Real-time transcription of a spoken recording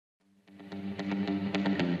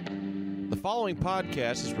following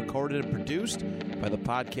podcast is recorded and produced by the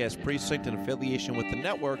Podcast Precinct in affiliation with the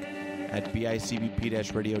network at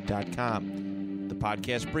bicbp-radio.com. The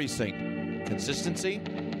Podcast Precinct. Consistency,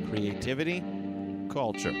 creativity,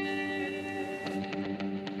 culture.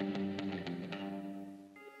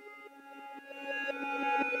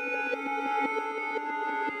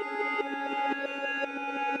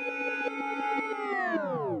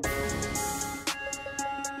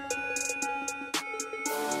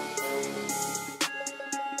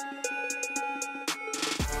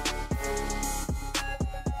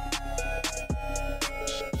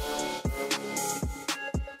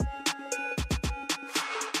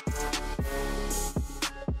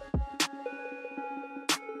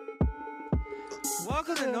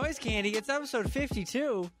 Welcome to Noise Candy. It's episode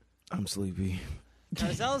 52. I'm sleepy.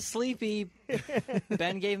 Carzel's sleepy.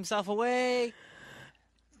 Ben gave himself away.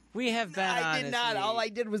 We have Ben on I did this not. week. All I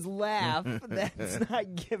did was laugh. That's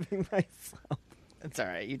not giving myself. It's all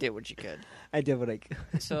right. You did what you could. I did what I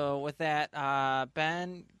could. So with that,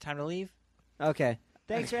 Ben, time to leave. Okay.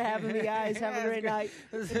 Thanks for having me, guys. Have a great night.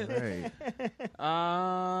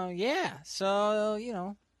 Right. Yeah.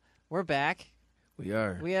 So, we're back. We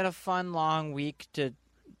are. We had a fun, long week to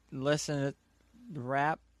listen to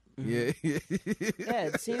rap. Yeah. Yeah,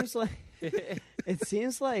 it seems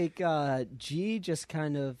like G just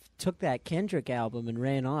kind of took that Kendrick album and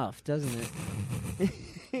ran off, doesn't it?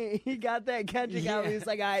 He got that Kendrick album. He's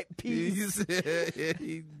like, all right, peace.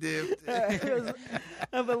 He dipped.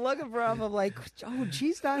 I've been looking for him. I'm like, oh,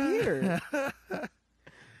 G's not here.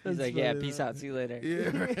 He's like, yeah, peace out. See you later.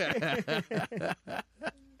 Yeah.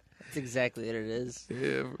 That's exactly what it is.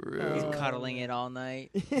 Yeah, for real. He's cuddling it all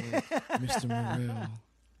night. Mr. Morrell.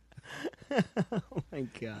 Oh, my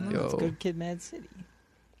God. Yo. It's Good Kid, Mad City.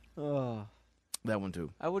 Oh. That one,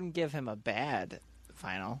 too. I wouldn't give him a bad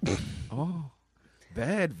final. Oh.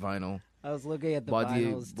 Bad vinyl. I was looking at the Why'd you-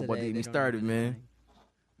 vinyls today. why'd you get me They don't started, have man? anything.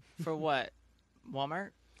 For what?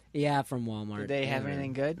 Walmart? Yeah, from Walmart. Did they have Yeah.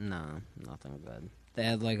 anything good? No, nothing good. They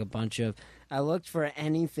had like a bunch of. I looked for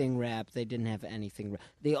anything rap. They didn't have anything.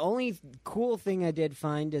 The only cool thing I did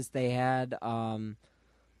find is they had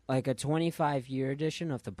like a 25-year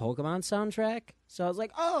edition of the Pokemon soundtrack. So I was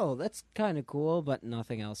like, oh, that's kind of cool, but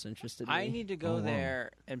nothing else interested me. I need to go Oh, wow.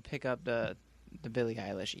 there and pick up the Billie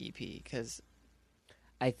Eilish EP because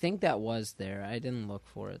I think that was there. I didn't look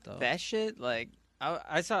for it though. that shit, like,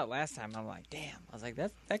 I saw it last time. And I'm like, damn. I was like,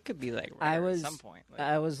 that could be like I rare was at some point. Like,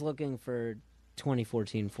 I was looking for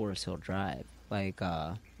 2014 Forest Hill Drive, like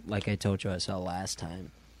I told you I saw last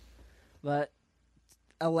time, but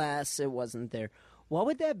alas, it wasn't there. What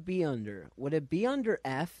would that be under? Would it be under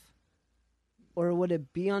F, or would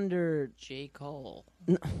it be under? J. Cole.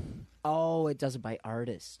 Oh, it does it by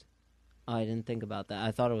artist. Oh, I didn't think about that.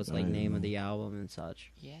 I thought it was like name of the album and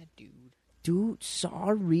such. Yeah, dude. Dude,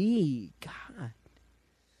 sorry. God,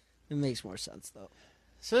 it makes more sense though.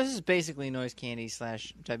 So this is basically Noise Candy /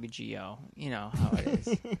 WGO. You know how it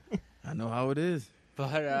is. I know how it is.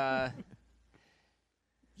 But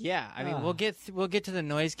yeah, I mean, we'll get to the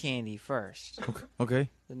Noise Candy first. Okay.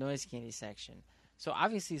 The Noise Candy section. So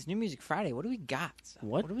obviously it's New Music Friday. What do we got? So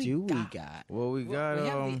What do we got? Well, we got, we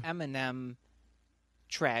have the Eminem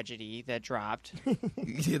tragedy that dropped.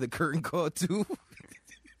 yeah, the curtain call, too.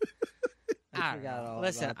 I forgot all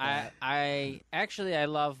Listen, about that. I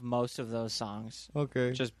love most of those songs.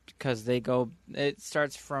 Okay. Just because they go, it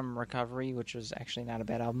starts from Recovery, which was actually not a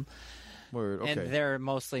bad album, Word. Okay. and they're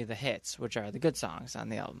mostly the hits, which are the good songs on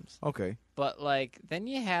the albums. Okay. But like, then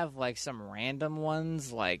you have like some random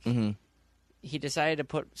ones, like Mm-hmm. he decided to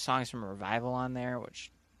put songs from Revival on there,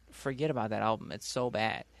 which forget about that album; it's so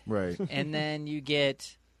bad. Right. And then you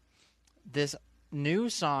get this new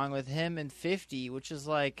song with him and 50, which is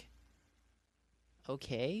like,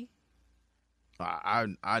 okay. I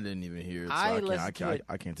didn't even hear it, so I I listened to it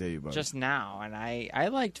can't tell you about just now, and I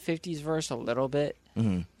liked 50's verse a little bit, it.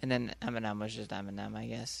 Mm-hmm. and then Eminem was just Eminem, I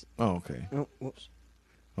guess. Oh, okay. Oh, whoops.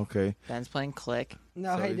 Okay. Ben's playing Click.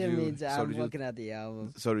 No, So I did didn't you- mean to. so I'm did you- looking at the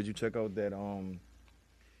album. So did you check out that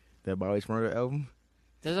Bobby Shmurda album?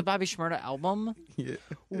 There's a Bobby Shmurda album. Yeah.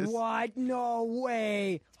 What? No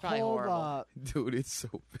way. probably Hold horrible. up. Dude, it's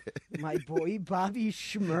so bad. My boy Bobby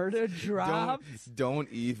Shmurda dropped. Don't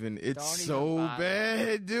even. It's Don't even so bother.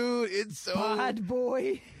 bad, dude. It's so Bod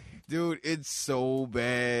boy. Dude, it's so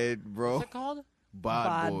bad, bro. What's it called? Bod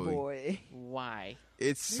Bod boy. boy. Why?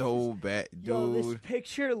 It's so bad, Yo, this dude.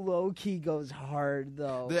 picture low key goes hard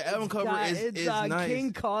though. The album It's cover got- is it's nice.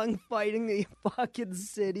 King Kong fighting the fucking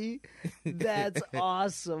city. That's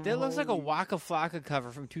awesome. That looks like a Holy- Waka Flocka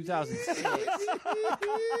cover from 2006.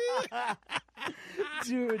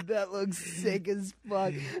 Dude, that looks sick as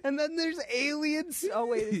fuck. And then there's aliens. Oh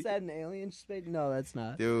wait, is that an alien space? No, that's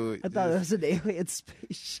not. Dude, I thought it was an alien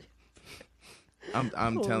spaceship. I'm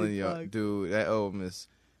Holy telling you, fuck. dude, that album is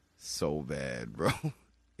so bad, bro.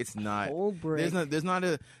 It's not. Whole brick.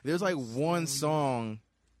 There's like one song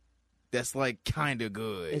that's like kind of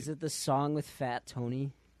good. Is it the song with Fat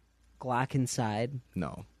Tony? Glock Inside?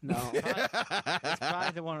 No. No. It's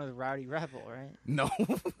probably the one with Rowdy Rebel, right? No.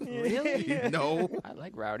 Really? No. I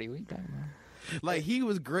like Rowdy. What are you talking about? Like he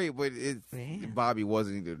was great, but Man. Bobby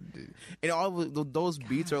wasn't. And all of those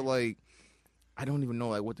beats are like, I don't even know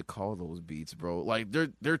like what to call those beats, bro. Like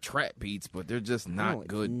they're trap beats, but they're just not No, it's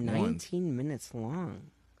good 19 ones. minutes long.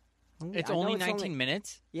 It's I know only 19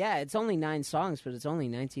 minutes? Yeah, it's only 9 songs, but it's only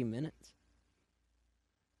 19 minutes.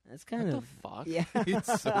 That's kind What of the fuck? yeah.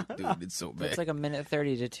 It's so bad. It's like a minute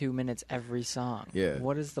 30 to 2 minutes every song. Yeah.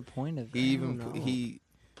 What is the point of that? He even don't know.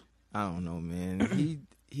 I don't know, man.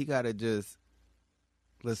 he gotta just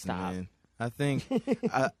listen, Stop. man. I think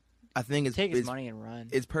I think it's Take his it's, money and run.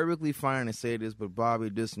 it's perfectly fine to say this, but Bobby,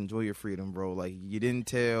 just enjoy your freedom, bro. Like you didn't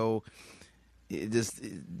tell. Just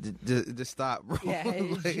stop, bro. Yeah,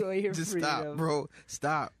 enjoy your just freedom. stop, bro.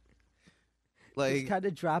 Stop. Just Like kind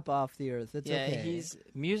of drop off the earth. It's yeah, okay. he's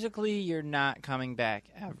musically you're not coming back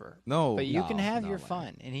ever. no, But you No, can have no your way.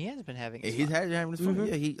 fun, and he has been having his he's fun. having his fun.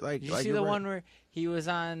 Yeah, he like. Did you like see you're the right. one where he was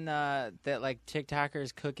on that like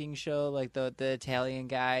TikTokers cooking show, like the Italian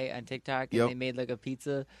guy on TikTok, and Yep. they made like a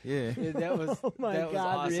pizza? Yeah. Yeah, that was Oh my that was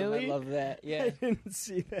God, awesome. really? I love that. I Yeah, didn't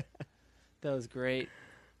see that. that was great.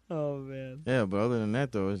 Oh man. Yeah, but other than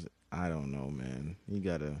that, though, I don't know, man. You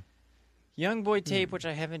gotta. Young Boy tape, which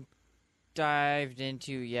I haven't dived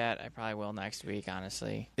into yet. I probably will next week.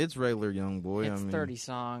 Honestly, It's regular Young Boy. it's I mean, 30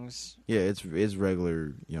 songs. Yeah, it's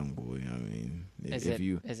regular Young Boy. I mean, Is if it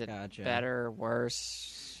you, is it Gotcha. better,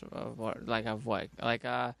 worse? Of what? Like of what? Like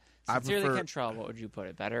I Sincerely prefer- Control. What would you put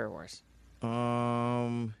it? Better or worse?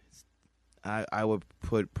 I would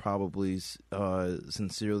put probably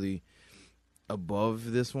Sincerely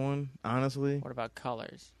above this one. Honestly, What about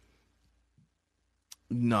Colors?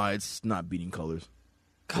 no, it's not beating Colors.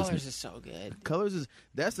 Colors is so good. Colors is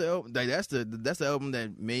that's the album, like, that's the album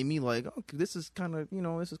that made me like, okay, this is kind of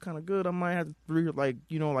good. I might have to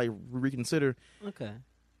reconsider. Okay.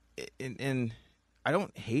 And I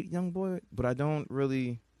don't hate Young Boy, but I don't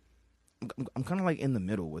really. I'm kind of like in the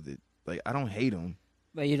middle with it. Like I don't hate him.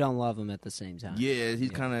 But you don't love him at the same time. Yeah,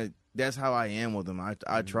 he's kind of. That's how I am with him.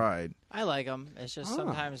 I tried. I like him. It's just Oh.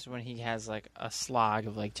 sometimes when he has like a slog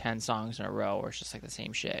of like 10 songs in a row where it's just like the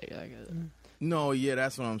same shit. You're like, ugh. No, yeah,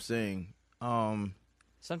 that's what I'm saying.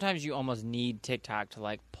 Sometimes you almost need TikTok to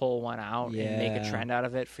like pull one out and make a Yeah. trend out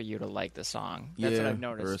of it for you to like the song. That's what Yeah, I've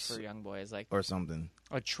noticed or for Young Boy is like or something.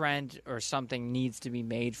 a trend or something needs to be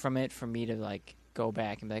made from it for me to like go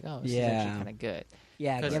back and be like, oh, this is Yeah. actually kind of good.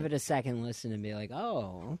 Yeah, 'Cause- give it a second listen and be like,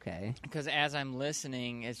 oh, okay. Because as I'm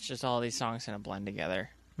listening, it's just all these songs kind of blend together.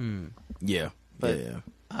 Yeah, But- yeah,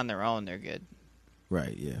 On their own, they're good.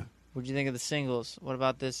 right, yeah. What'd you think of the singles? What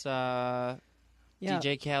about this Yeah.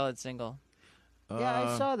 DJ Khaled single? Yeah,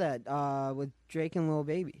 I saw that with Drake and Lil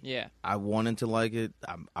Baby. Yeah. I wanted to like it.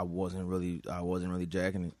 I wasn't really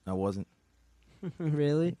jacking it. I wasn't.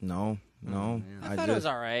 Really? No. man. I thought it was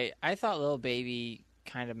all right. I thought Lil Baby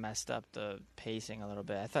kind of messed up the pacing a little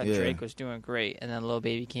bit. I thought Yeah. Drake was doing great, and then Lil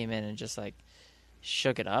Baby came in and just like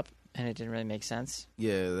shook it up, and it didn't really make sense.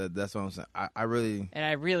 Yeah, that's what I'm saying. I really. And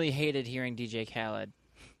I really hated hearing DJ Khaled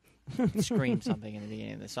scream something in the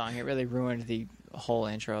beginning of the song. It really ruined the whole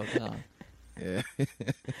intro of the song. Yeah.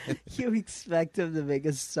 You expect him to make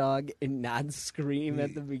a song and not scream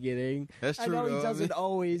at the beginning. That's I true. know he though. doesn't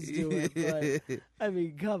always do it, but I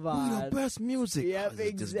mean, come We the on. best music. Yep,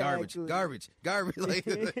 it's just garbage. exactly. Garbage. Like,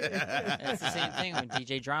 It's the same thing when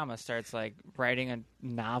DJ Drama starts like writing a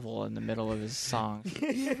novel in the middle of his songs.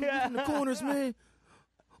 yeah, in the corners, man.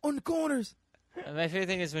 On the corners. And my favorite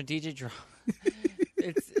thing is when DJ Drama.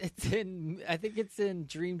 It's in. I think it's in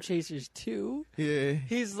Dream Chasers 2. Yeah.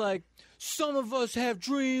 He's like, some of us have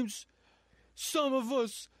dreams, some of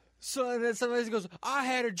us. So and then somebody goes, I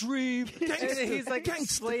had a dream, and he's like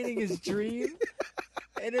explaining his dream,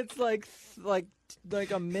 and it's like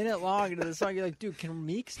a minute long into the song. You're like, dude, can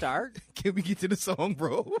Meek start? Can we get to the song,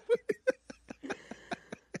 bro?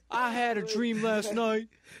 I had a dream last night,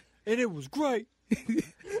 and it was great.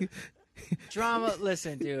 Drama,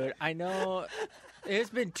 listen, dude. I know There's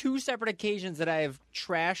been 2 separate occasions that I have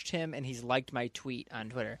trashed him, and he's liked my tweet on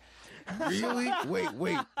Twitter. Really? Wait,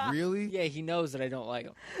 really? Yeah, he knows that I don't like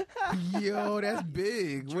him. Yo, that's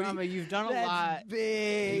big. What do Drama, you've done a That's lot.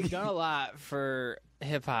 big. You've done a lot for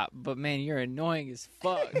hip hop, but man, you're annoying as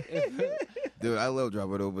fuck. Dude, I love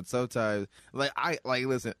Drama though, but sometimes,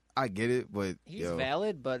 listen, I get it, but He's yo.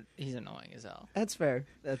 valid, but he's annoying as hell. That's fair.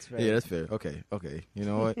 That's fair. Yeah, that's fair. Okay. You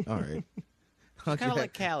know what? All right. Kind of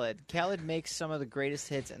like Khaled. Khaled makes some of the greatest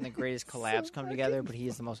hits and the greatest collabs come together, but he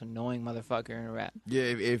is the most annoying motherfucker in rap.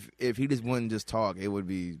 Yeah, if he just wouldn't just talk, it would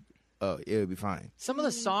be fine. Some of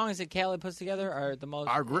the songs that Khaled puts together are the most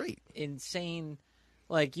Are great. insane.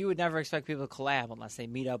 Like, you would never expect people to collab unless they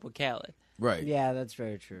meet up with Khaled. Right. Yeah, that's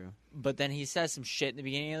very true. But then he says some shit in the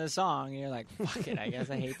beginning of the song, and you're like, fuck it, I guess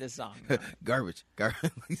I hate this song. Garbage. We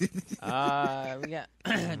got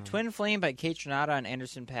Twin Flame by Kate Tronada and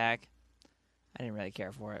Anderson .Paak. I didn't really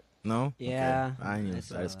care for it. No? Yeah. Okay. I ain't even I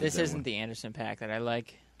saw I just This did that isn't one. the Anderson .Paak that I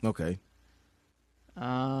like. Okay.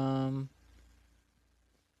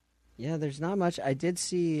 Yeah, there's not much. I did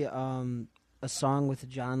see a song with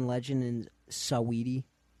John Legend and Saweetie.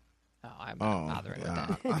 Oh, I'm not bothering with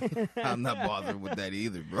that. I'm not bothered with that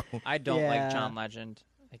either, bro. I don't Yeah. like John Legend.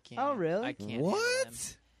 I can't. Oh, really? I can't. handle him.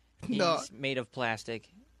 What? He's No. made of plastic.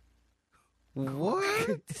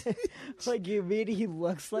 What? Like, you mean he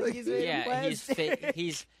looks like he's made of Yeah, he's plastic?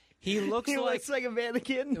 fake. He looks He like. looks like a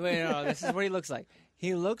mannequin. Wait, no, this is what he looks like.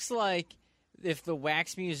 He looks like if the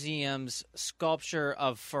Wax Museum's sculpture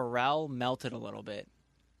of Pharrell melted a little bit.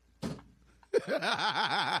 Okay,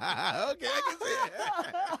 I can see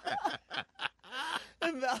it.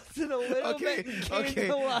 It melted a little Okay, bit and came okay.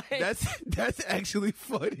 to life. That's actually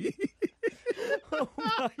funny. Oh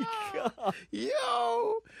my god.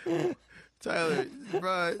 Yo, Tyler,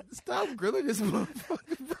 bro, stop grilling this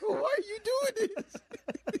motherfucker, bro. Why are you doing this?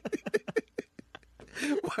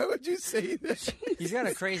 Why would you say that? He's got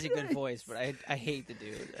a crazy good voice, but I hate the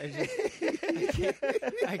dude.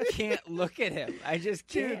 I can't look at him. I just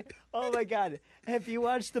can't. Dude, oh my god. Have you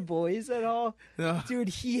watched The Boys at all? No. Dude,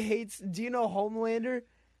 he hates. Do you know Homelander?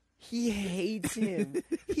 He hates him.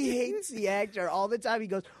 He hates the actor all the time. He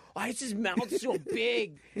goes, "Why is his mouth so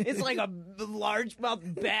big? It's like a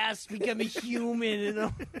largemouth bass become a human." And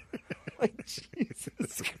I'm like,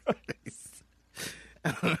 Jesus Christ.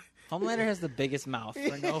 Homelander has the biggest mouth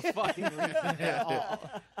for no fucking reason at all.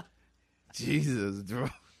 Jesus, bro.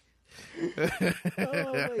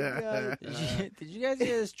 Oh my god. Did you guys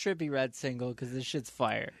hear this Trippie Red single? Because this shit's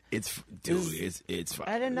fire. It's fine.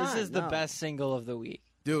 I did not. This is the no. best single of the week.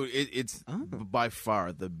 Dude, it's by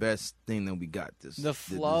far the best thing that we got. The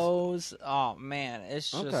flows, oh man,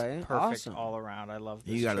 it's just Okay, perfect awesome. all around. I love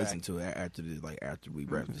this. You gotta track. listen to it after we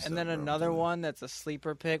wrap this. And up, then bro. another one that's a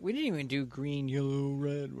sleeper pick. We didn't even do green, yellow,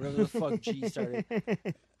 red, whatever the fuck G started.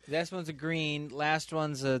 This one's a green. Last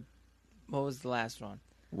one's a. What was the last one?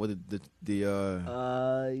 What the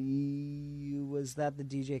Was that the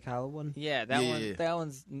DJ Khaled one? Yeah, that Yeah, one. yeah. That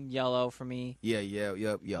one's yellow for me. yep.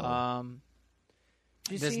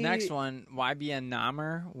 Did you This see- next one, YBN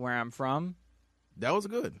Namer, where I'm from. That was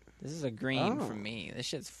good. This is a green Oh. for me. This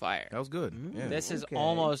shit's fire. That was good. Yeah. This is Okay.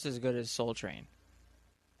 almost as good as Soul Train.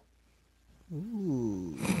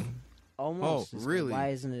 Ooh. Almost. Oh, as good. really? Why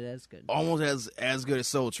isn't it as good? almost as good as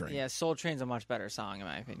Soul Train. Yeah, Soul Train's a much better song in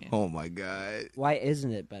my opinion. Oh my god. Why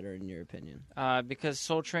isn't it better in your opinion? Because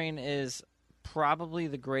Soul Train is probably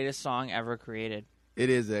the greatest song ever created. It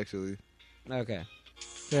is actually. Okay.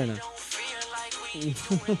 Fair enough. Don't feel like we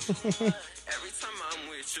doing every time I'm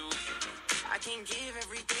with you. I can give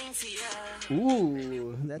everything to you.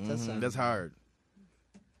 Ooh, that does sound. That's hard.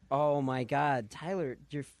 Oh my God, Tyler,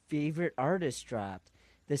 your favorite artist dropped.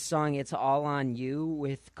 This song, "It's All on You"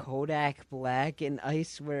 with Kodak Black and I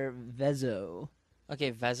Swear Vezo.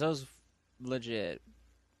 Okay, Vezo's legit,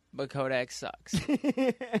 but Kodak sucks.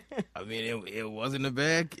 I mean, it wasn't a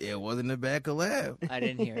bad. It wasn't a bad collab. I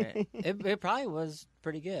didn't hear it. It probably was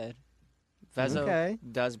pretty good. Vezo Okay.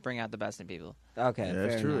 does bring out the best in people. Okay, Yeah, fair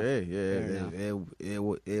that's true. enough. Yeah,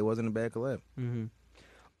 Fair it wasn't a bad collab. Mm-hmm.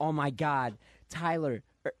 Oh my God, Tyler,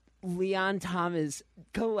 Leon Thomas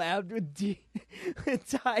collabed with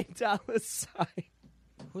Ty Dolla $ign.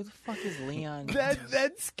 Who the fuck is Leon?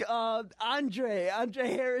 That's Andre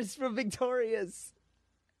Harris from Victorious.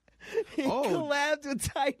 He Oh. collabed with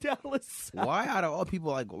Ty Dolla $ign. Why out of all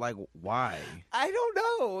people, like why I don't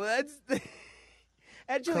know. That's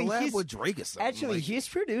actually collab with Drake or something? Actually, Like, he's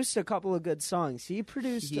produced a couple of good songs. He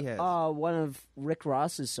produced He has. one of Rick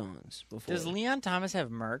Ross's songs before. Does Leon Thomas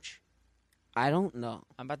have merch? I don't know.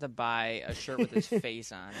 I'm about to buy a shirt with his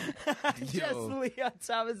face on it. Just Leon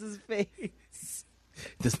Thomas's face.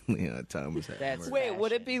 This Leon Thomas. had That's- murder. Wait,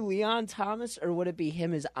 would it be Leon Thomas or would it be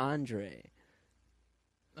him as Andre?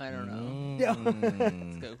 I don't know. Mm.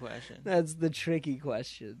 That's a good question. That's the tricky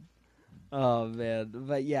question. Oh man,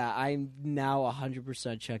 but yeah, I'm now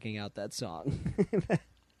 100% checking out that song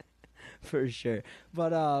for sure.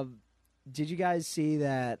 But did you guys see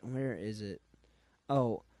that? Where is it?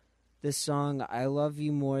 Oh, this song "I Love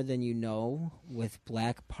You More Than You Know" with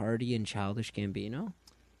Black Party and Childish Gambino.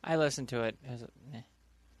 I listened to it.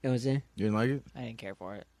 It was it? You didn't like it? I didn't care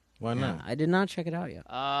for it. Why not? Yeah, I did not check it out yet.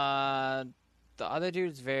 The other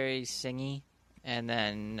dude's very singy, and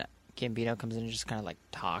then Gambino comes in and just kind of like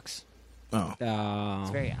talks. Oh, Oh, It's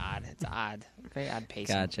very odd. It's odd. Very odd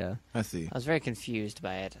pacing. gotcha. I see. I was very confused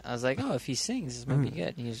by it. I was like, oh, if he sings, this might be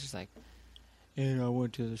good. And he was just like, and I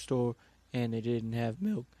went to the store, and they didn't have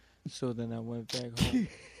milk. So then I went back home,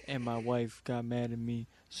 and my wife got mad at me,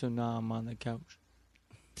 so now I'm on the couch.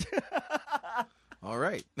 All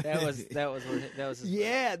right. That was his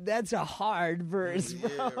Yeah, that's a hard verse, bro.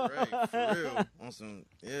 Yeah, right. For real. Awesome.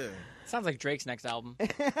 Yeah. Sounds like Drake's next album.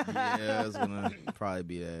 Yeah, it's gonna probably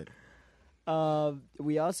be that.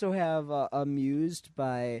 We also have Amused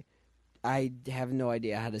by, I have no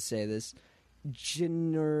idea how to say this,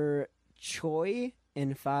 Jenner Choi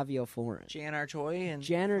and Fabio Foreign. J.N.R. Choi and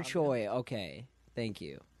Janner Fabio. Choi, okay. Thank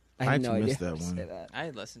you. I have no actually idea missed how that to one. say that. I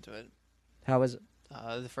listened to it. How was it?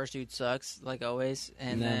 The first dude sucks, like always,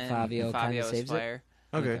 and And then then Fabio kinda is saves it? fire.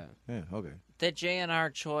 Okay. Okay. Yeah. Okay. That J.N.R.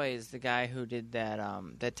 Choi is the guy who did that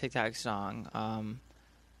that TikTok song.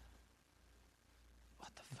 What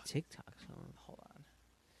the fuck? TikTok song. Hold on.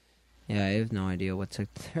 Yeah, I have no idea what there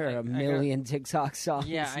are I a million TikTok songs.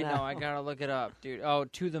 Yeah, I know. now. I gotta look it up, dude. Oh,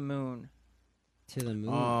 To the Moon. To the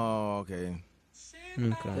moon. Oh, okay.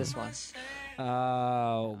 Okay. This one.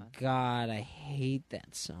 Oh God, I hate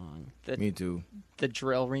that song. Me too. The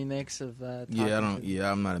drill remix of Yeah, I Talking don't. to-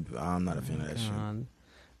 Yeah, I'm not a fan of that shit.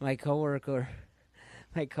 My coworker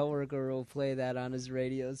will play that on his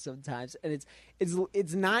radio sometimes, and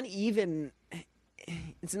it's not even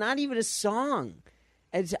a song.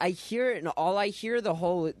 I hear it, and all I hear the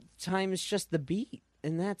whole time is just the beat,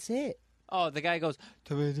 and that's it. Oh, the guy goes.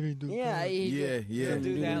 Yeah, Yeah.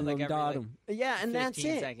 do that like every, like, yeah, and that's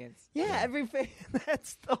 15 it. seconds. Yeah,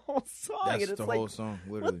 that's the whole song. That's and it's the like, whole song.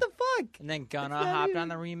 Literally. what the fuck? And then Gunna It's not hopped even- on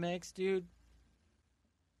the remix, dude.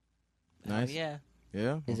 Nice. Oh, yeah.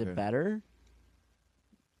 Yeah. Is Okay. it better?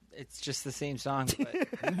 It's just the same song,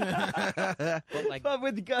 but like But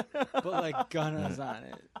with Gunna. Gunna's on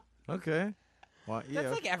it. Okay. Well, yeah.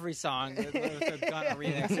 That's like every song with a Gunna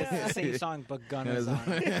remix. It's the same song, but Gunna's on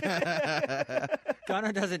it.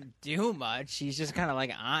 Gunna doesn't do much. He's just kind of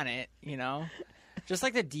like on it, you know? Just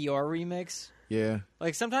like the Dior remix. Yeah.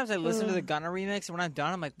 Like sometimes I listen to the Gunna remix, and when I'm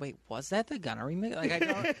done, I'm like, wait, was that the Gunna remix? Like I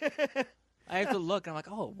don't. I have to look, and I'm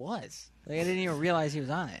like, oh, it was. Like I didn't even realize he was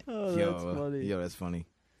on it. Oh, Yo, that's funny. Yo, that's funny.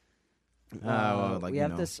 Well, like, we you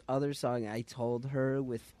have know. this other song I told her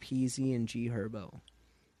with Peasy and G Herbo.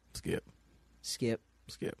 Skip. Skip.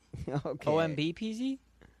 Okay. OMB PZ?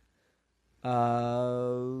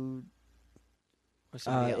 Or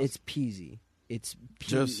somebody else? It's Peasy. It's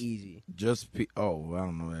Just- P-Easy. Oh, I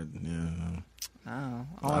don't know that. Yeah. I don't know.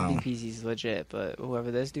 I don't- OMB PZ's legit, but whoever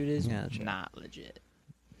this dude is, Yeah, sure. not legit.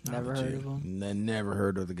 Not Never heard legit. of him. Never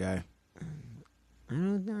heard of the guy. I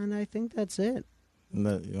don't know, and I think that's it.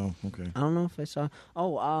 Okay. I don't know if I saw.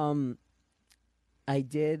 Oh, I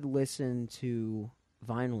did listen to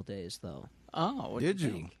Vinyl Days though. Oh, what Did you?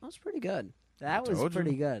 think? That was pretty good. That was told you.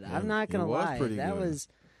 pretty good. Yeah, I'm not it gonna was lie. pretty That good. was,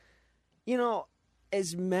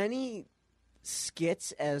 as many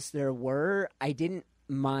skits as there were, I didn't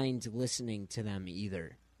mind listening to them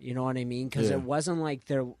either. You know what I mean? Because Yeah. it wasn't like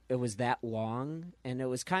it was that long, and it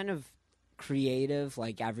was kind of creative.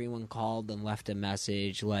 Like everyone called and left a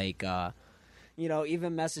message. Like,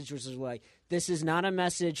 even messages was like, "This is not a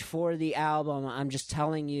message for the album. I'm just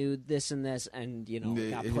telling you this and this," and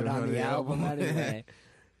got it put was on the album anyway.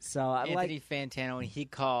 So I Anthony Fantano, when he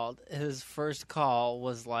called, his first call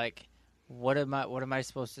was like, what am I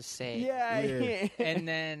supposed to say? yeah. And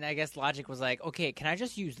then I guess Logic was like, okay, can I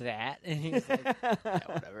just use that? And he was like, yeah,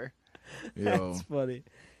 whatever. Yo. That's funny.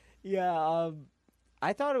 Yeah,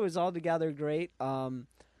 I thought it was altogether great.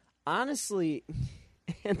 Honestly,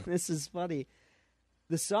 and this is funny,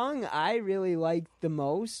 the song I really liked the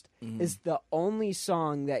most is the only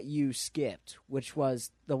song that you skipped, which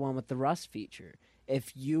was the one with the Russ feature.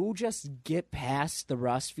 If you just get past the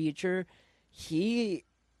Russ feature,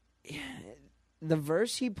 the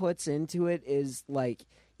verse he puts into it is like,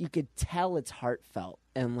 you could tell it's heartfelt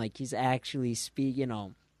and like he's actually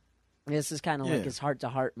speaking. This is kind of like Yeah. his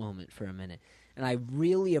heart-to-heart moment for a minute. And I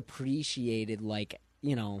really appreciated like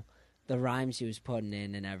the rhymes he was putting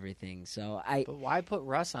in and everything. So But why put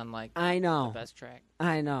Russ on like I know. the best track?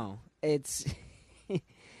 I know. It's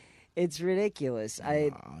it's ridiculous.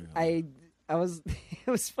 I was it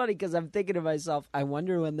was funny because I'm thinking to myself, I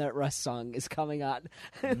wonder when that Russ song is coming on.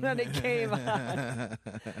 And then it came on.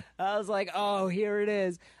 I was like, oh, here it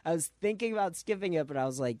is. I was thinking about skipping it, but I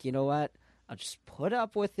was like, you know what? I'll just put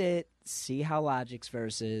up with it, see how Logic's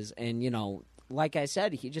verse is. And, like I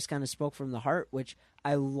said, he just kind of spoke from the heart, which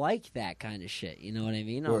I like that kind of shit. You know what I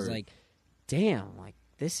mean? I was Word. like, damn, like,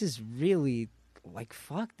 this is really, like,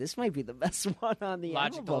 fuck, this might be the best one on the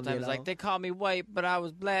Logic album. the whole time was like, they call me white, but I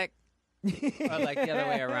was black. Or like the other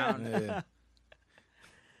way around. Yeah.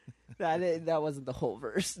 That wasn't the whole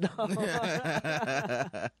verse. No.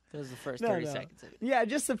 That was the first 30 seconds of it. Yeah,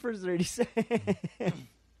 just the first 30 seconds.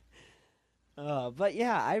 But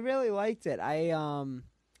yeah, I really liked it. I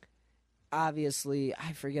obviously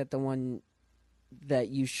I forget the one that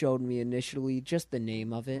you showed me initially, just the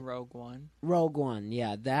name of it. Rogue One. Rogue One.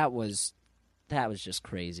 Yeah, that was just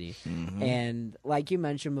crazy. Mm-hmm. And like you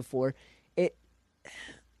mentioned before,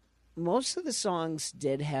 most of the songs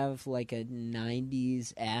did have like a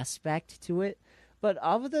 90s aspect to it, but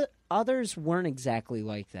of the others weren't exactly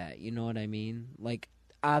like that. You know what I mean? Like,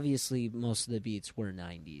 obviously, most of the beats were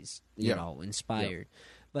 90s, inspired.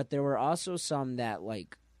 But there were also some that,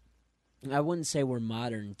 like, I wouldn't say were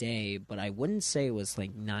modern day, but I wouldn't say it was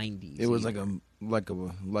like 90s. It was either. like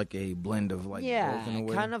a blend of like both in a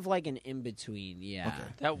way. kind of like an in between. Yeah.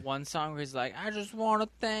 Okay. That one song where he's like, I just want to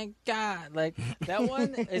thank God. Like, that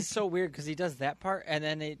one is so weird because he does that part and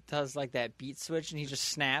then it does like that beat switch and he just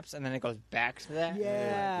snaps and then it goes back to that.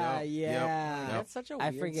 Yeah, Yep, yeah. That's such a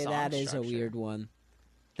weird I forget song that is a structure. weird one.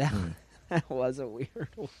 That was a weird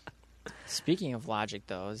one. Speaking of Logic,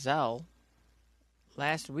 though, Zell,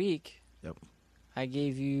 last week, Yep. I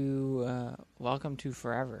gave you Welcome to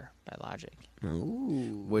Forever by Logic.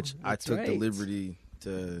 Ooh, Which I that's took the right. liberty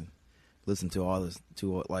to listen to all this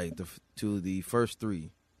to the first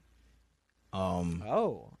three.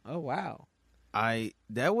 Oh wow.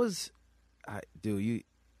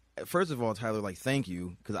 First of all, Tyler, like, thank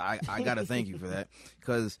you, because I gotta thank you for that,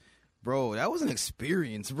 because bro, that was an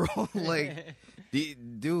experience, bro. Like,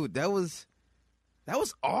 dude, that was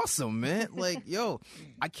awesome, man. Like, yo,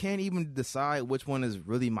 I can't even decide which one is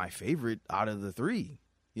really my favorite out of the three.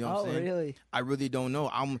 You know what I'm saying? Really? I really don't know.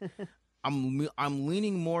 I'm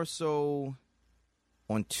leaning more so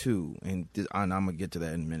on two, and I'm gonna get to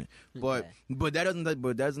that in a minute. But that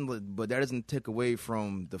doesn't take away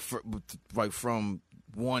from from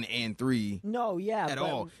 1 and 3. No, yeah, At but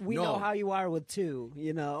all. we No. know how you are with 2,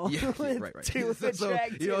 you know. Yeah, With right. 2 with the So,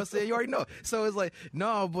 track you know what I'm 2. saying? You already know. So it's like,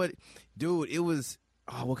 no, but dude, it was,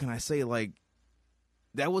 what can I say? Like,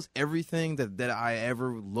 that was everything that I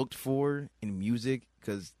ever looked for in music.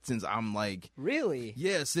 Because since I'm like, Really?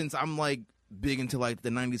 since I'm like big into like the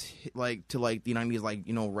 90s, like to like the 90s, like,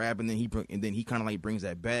 you know, rap, and then he kind of like brings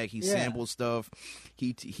that back. He Yeah. samples stuff.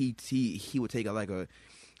 He would take a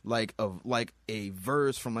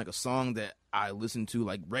verse from like a song that I listen to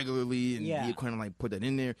like regularly, and Yeah. he kind of like put that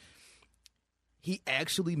in there. He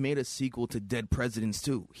actually made a sequel to Dead Presidents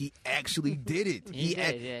 2. He actually did it.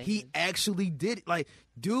 He actually did it. Like,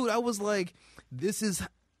 dude, I was like, this is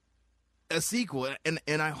a sequel, and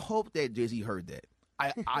I hope that Jay-Z heard that.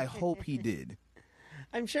 I hope he did.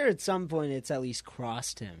 I'm sure at some point it's at least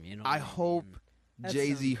crossed him, you know. I hope That's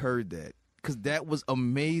Jay-Z heard that, because that was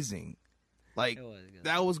amazing. Like, It was good.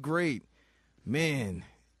 that was great, man.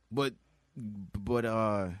 But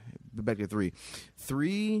back to 3.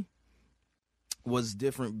 3 was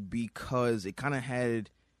different because it kind of had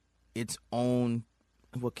its own.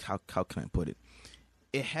 How can I put it?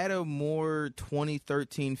 It had a more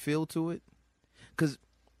 2013 feel to it, because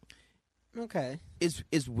Okay.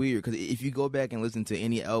 it's weird, because if you go back and listen to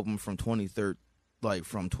any album from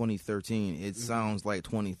 2013, it sounds like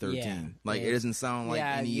 2013. Yeah. Like, it doesn't sound like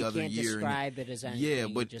yeah, any you other can't year. describe it as anything. Yeah,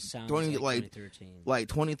 it but just sounds 20 like like- 2013. Like,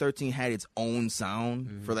 2013 had its own sound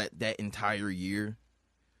Mm-hmm. for that entire year,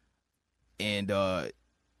 and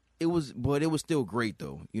it was still great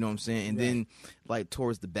though. You know what I'm saying? And then like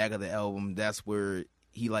towards the back of the album, that's where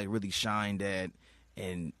he like really shined at,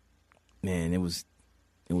 and man, it was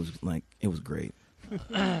great.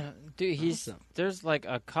 Dude, Awesome. there's like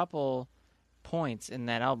a couple points in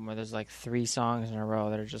that album where there's like 3 songs in a row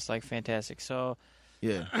that are just like fantastic. So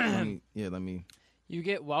Yeah, let me. you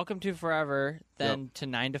get Welcome to Forever, then to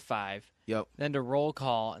 9 to 5, Yep, then to Roll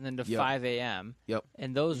Call, and then to Yep. 5 a.m. yep,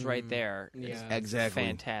 And those right there is Yeah. exactly,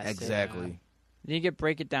 fantastic. exactly. Then you get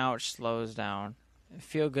Break It Down, which slows down.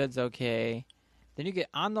 Feel Good's okay. Then you get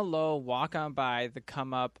On the Low, Walk On By, The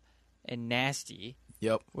Come Up, and Nasty.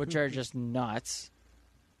 Yep. which are just nuts.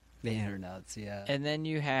 They are nuts, yeah. And then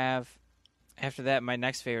you have, after that, my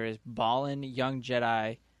next favorite is Ballin', Young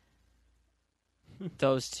Jedi.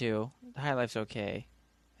 Those two. The High Life's okay.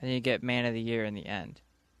 And then you get Man of the Year in the end.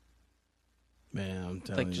 Man, I'm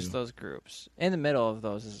telling Like, you. just those groups. In the middle of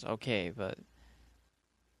those is okay, but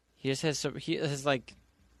he just has some, he has, like,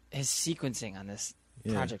 his sequencing on this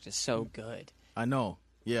Yeah. project is so good. I know.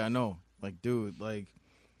 Yeah, I know. Like, dude, like,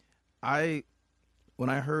 when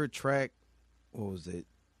I heard track, what was it?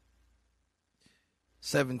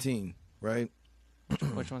 17, right?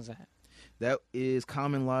 Which one's that? That is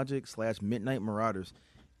Common Logic / Midnight Marauders.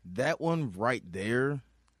 That one right there,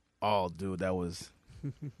 oh, dude, that was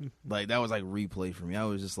like replay for me. I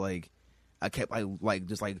was just like, I kept like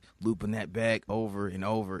just like looping that back over and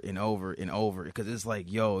over and over and over because it's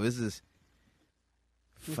like, yo, this is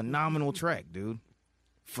phenomenal track, dude.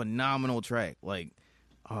 Phenomenal track. Like,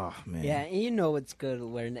 oh man. Yeah, and you know it's good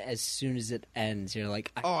when as soon as it ends, you're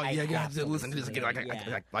like, Oh yeah, you have to listen to this again, it.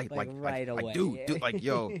 Yeah. like right away. dude, like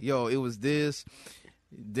yo, it was this,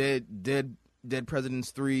 Dead Presidents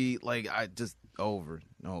 3, like I just over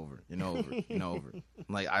and over and over and over,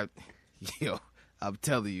 like I'm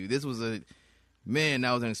telling you, this was that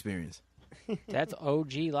was an experience. That's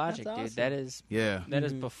OG Logic, That's dude. awesome. That is Yeah,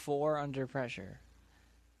 before Under Pressure.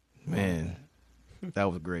 man, that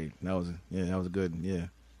was great. That was good. Yeah,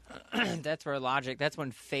 That's where Logic. That's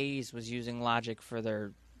when FaZe was using Logic for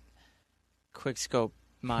their quick scope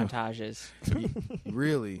montages.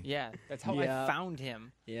 really, Yeah, that's how Yeah. I found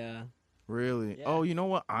him. Yeah. really. Yeah. Oh, you know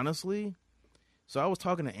what? Honestly, so I was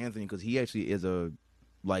talking to Anthony because he actually is a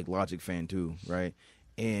like Logic fan too, right?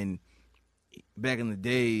 And back in the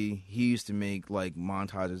day, he used to make like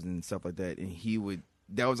montages and stuff like that, and he would.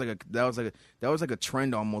 That was like a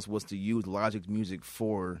trend almost, was to use Logic's music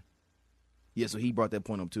for. Yeah, so he brought that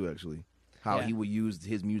point up too, actually. How Yeah. he would use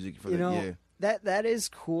his music for You know, yeah. that is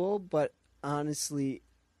cool, but honestly,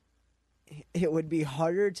 it would be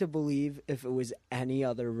harder to believe if it was any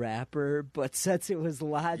other rapper. But since it was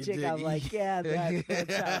Logic, dig? I'm like, yeah,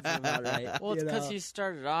 that sounds about right. Well, it's you because know? he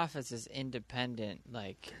started off as this independent,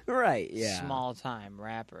 like right, yeah, small time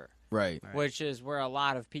rapper, Right. which is where a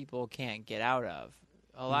lot of people can't get out of.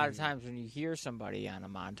 A lot of times when you hear somebody on a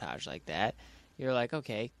montage like that, you're like,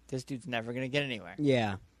 okay, this dude's never gonna get anywhere.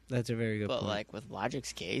 yeah. That's a very good But point. like with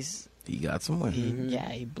Logic's case, He got somewhere. he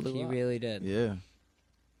blew he up. really did. Yeah.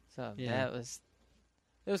 So Yeah. it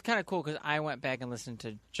was kind of cool because I went back and listened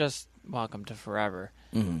to just Welcome to Forever,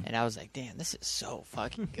 and I was like, damn, this is so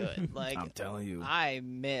fucking good. Like, I'm telling you. I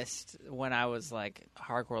missed when I was like a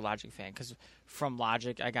hardcore Logic fan because from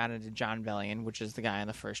Logic I got into John Bellion, which is the guy on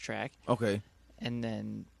the first track, Okay. and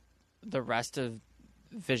then the rest of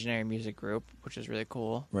Visionary Music Group, which is really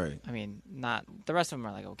cool. Right. I mean, not the rest of them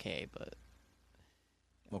are like okay, but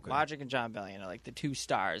Okay. Logic and John Bellion are like the two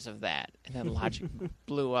stars of that. And then Logic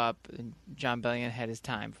blew up, and John Bellion had his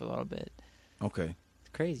time for a little bit. Okay. It's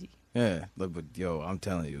crazy. Yeah, look, but yo, I'm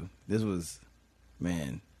telling you, this was,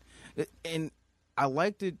 man, and I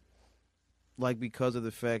liked it, like because of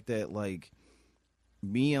the fact that like,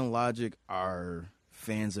 me and Logic are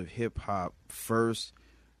fans of hip hop first,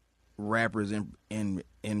 rappers and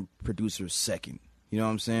producers second. You know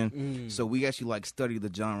what I'm saying? So we actually like study the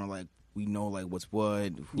genre, like we know like what's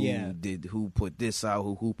what, who put this out,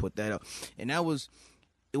 who put that out, and it was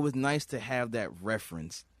nice to have that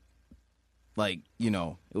reference. Like, you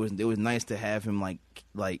know, it was nice to have him like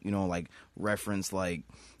you know, like reference like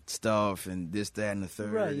stuff and this, that, and the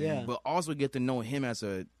third. Right, yeah. But also get to know him as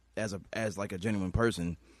like a genuine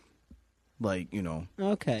person. Like, you know.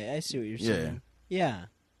 Okay, I see what you're Yeah. saying. Yeah.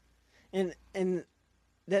 And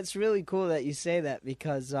that's really cool that you say that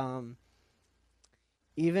because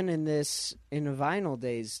even in the vinyl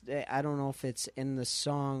days, I don't know if it's in the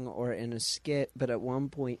song or in a skit, but at one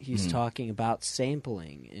point he's talking about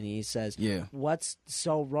sampling, and he says, Yeah. what's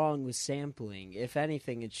so wrong with sampling? If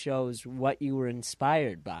anything, it shows what you were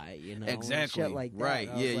inspired by, you know? and Exactly. shit like that. Right.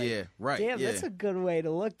 I was Yeah, like, yeah. Right. Damn, yeah. that's a good way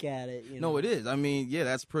to look at it. You know? No, it is. I mean, yeah,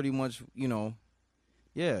 that's pretty much, you know,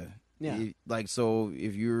 yeah. Yeah. Like, so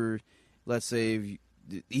if you're, let's say,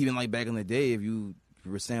 even like back in the day, if you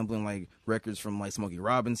were sampling like records from like Smokey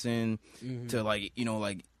Robinson to like, you know,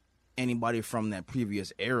 like anybody from that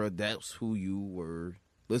previous era, that's who you were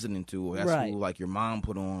listening to, or that's Right. who like your mom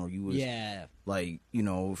put on, or you was Yeah. like, you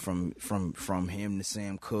know, from him to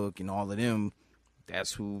Sam Cooke and all of them,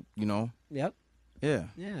 that's who, you know. Yep. Yeah.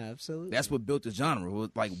 Yeah, absolutely. That's what built the genre. Was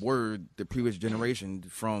like word the previous generation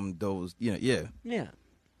from those, you know, yeah. Yeah.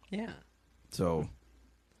 Yeah. So,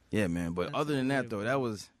 yeah, man. But That's other than that, unbelievable. though, that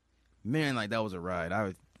was, man, like that was a ride.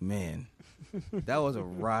 man, that was a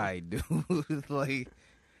ride, dude. Like,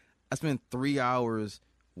 I spent 3 hours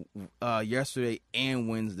yesterday and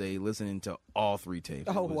Wednesday listening to all 3 tapes.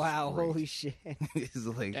 It Oh was wow! great. Holy shit! It's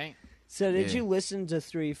like Dang. So did Yeah. you listen to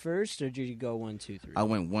 3 first, or did you go 1, 2, 3? I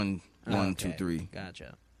went one, Oh, 2, okay. 3.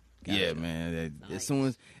 Gotcha. Yeah, man. Nice.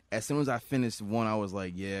 As soon as I finished one, I was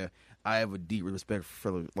like, yeah, I have a deep respect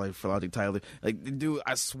for Logic Tyler. Like, dude,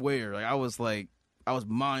 I swear, like I was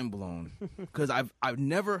mind blown because I've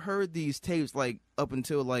never heard these tapes like up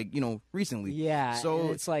until like recently. Yeah. So and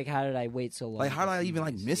it's like, how did I wait so long? like, how to did I see even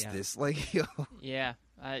like these? miss Yeah. this? Like, yo, Yeah,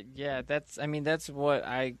 that's what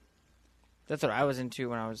I was into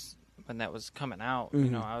when that was coming out. You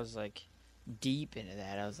know, I was like deep into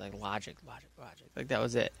that. I was like Logic. Like that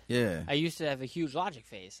was it. yeah, I used to have a huge Logic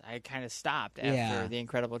phase. I kind of stopped after Yeah. The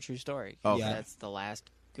Incredible True Story. Oh, Yeah. That's the last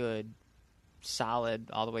good, solid,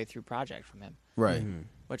 all the way through project from him, right. Mm-hmm.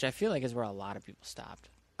 which I feel like is where a lot of people stopped.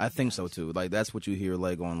 I think so too. Like that's what you hear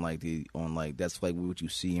like on that's like what you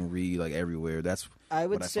see and read like everywhere. That's I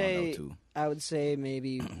would what I say found out too. I would say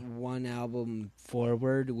maybe one album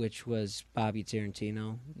forward, which was Bobby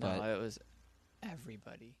Tarantino. But No, it was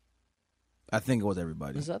everybody. I think it was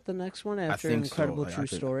everybody. is that the next one after think so. Incredible I True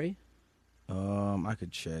could- Story? I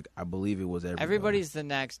could check. I believe it was everybody. Everybody's the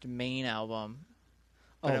next main album,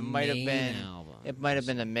 but it might have main been album. it might have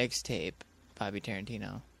been the mixtape, Bobby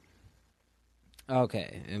Tarantino.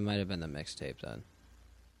 Okay, it might have been the mixtape then.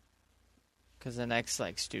 Because the next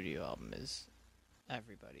like studio album is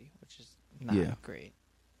Everybody, which is not Yeah. great.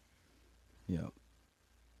 Yep.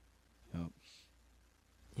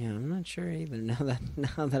 Yeah, I'm not sure either. Now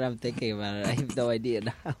that I'm thinking about it, I have no idea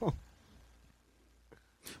now.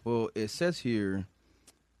 Well, it says here,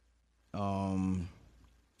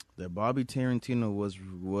 that Bobby Tarantino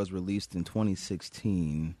was released in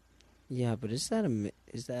 2016. Yeah, but is that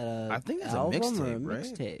a I think it's a album or a mixtape, right?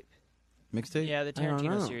 mixtape? Mixtape? Yeah, the I don't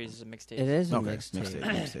Tarantino know. series is a mixtape. It is a Okay. mixtape.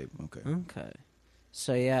 Mixtape. Okay. Okay.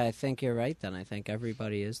 So yeah, I think you're right then. I think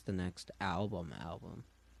Everybody is the next album.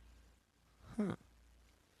 Huh.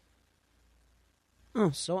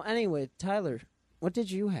 Oh, so anyway, Tyler, what did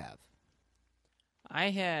you have?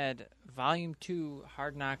 I had Volume 2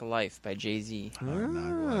 Hard Knock Life by Jay-Z. Hard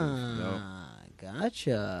Knock Life. Yep.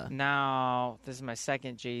 Gotcha. Now, this is my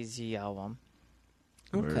second Jay-Z album.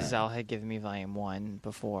 Okay. Zell had given me Volume 1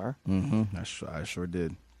 before. Mm-hmm. I sure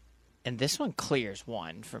did. And this one clears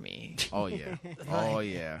 1 for me. Oh yeah. Oh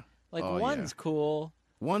yeah. Like, Oh, 1's cool.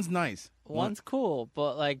 One's nice. 1's cool,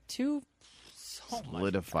 but like 2, so much.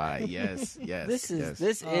 Solidify. Yes. Yes. This is yes.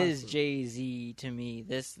 this is Jay-Z to me.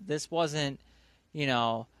 This wasn't,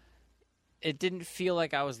 it didn't feel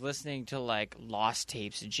like I was listening to like lost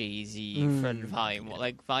tapes of Jay-Z from Volume 1.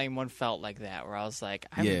 Like Volume 1 felt like that, where I was like,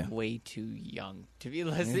 I'm Yeah. way too young to be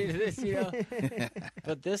listening to this,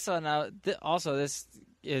 But this one, also this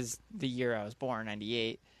is the year I was born,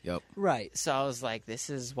 98. Yep. Right. So I was like, this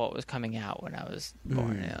is what was coming out when I was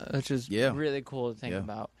born, which is Yeah. really cool to think Yeah.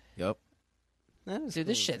 about. Yep. That is Dude,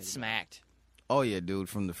 this cool shit to think smacked. Oh yeah, dude.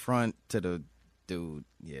 From the front to the dude.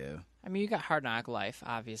 Yeah. I mean, you got Hard Knock Life,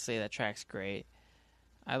 obviously. That track's great.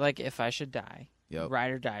 I like If I Should Die. Yep.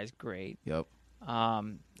 Ride or Die is great. Yep.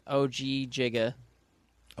 OG Jigga,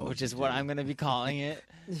 Oh, which is what I'm going to be calling it.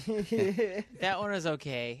 That one was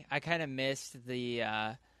okay. I kind of missed the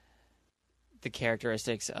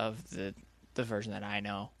characteristics of the version that I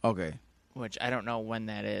know, Okay. which I don't know when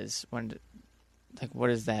that is. What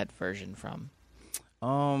is that version from?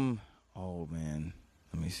 Oh man.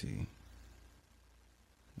 Let me see.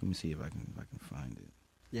 Let me see if I can find it.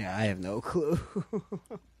 Yeah, I have no clue.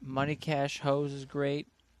 Money Cash Hose is great.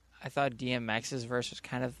 I thought DMX's verse was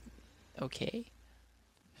kind of okay.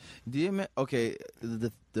 DMX. Okay.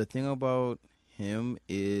 The thing about him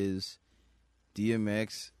is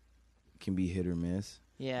DMX can be hit or miss.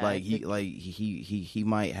 Yeah, Like I think he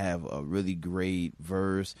might have a really great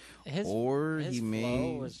verse, his or his he flow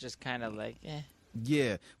may was just kind of like, eh.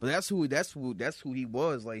 yeah. But that's who he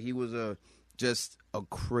was. Like he was just a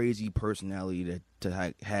crazy personality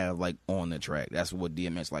to have like on the track. That's what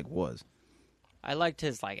DMX like was. I liked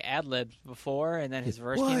his like ad libs before, and then his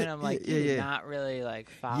verse What? came in. I'm like, Yeah, you did yeah. not really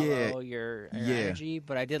like follow Yeah. your Yeah. energy,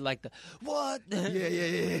 but I did like the what?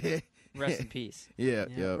 Yeah. Rest in peace. Yeah.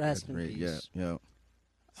 Yeah, Yeah. rest That's in great. peace. Yeah.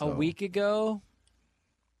 A week ago,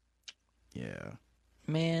 Yeah.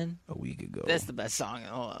 man, A week ago. that's the best song.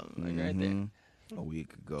 Like right there. Mhm. A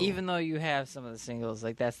week ago. Even though you have some of the singles,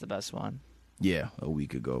 like that's the best one. yeah, a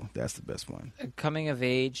week ago. That's the best one. Coming of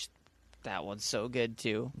Age, that one's so good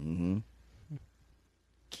too. Mm-hmm.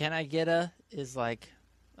 Can I Get a is like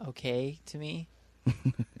okay to me.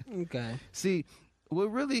 Okay. See,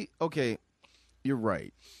 what really okay? You're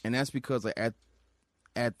right, and that's because like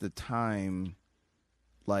at the time,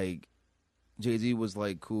 like Jay-Z was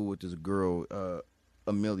like cool with this girl,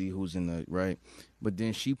 Amelie, who's in the right, but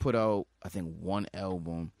then she put out I think one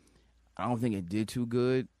album. I don't think it did too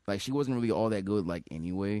good. Like she wasn't really all that good, like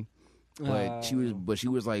anyway. But she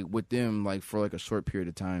was like with them like for like a short period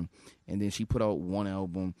of time, and then she put out one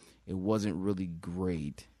album. It wasn't really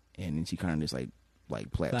great, and then she kind of just like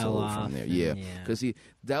plateaued from there. Yeah, because see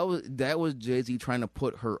that was Jay-Z trying to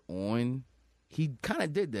put her on. He kind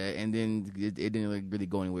of did that, and then it didn't like really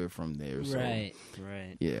go anywhere from there. So, Right.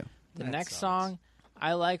 Yeah. The next song,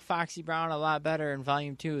 I like Foxy Brown a lot better in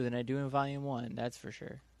Volume 2 than I do in Volume 1. That's for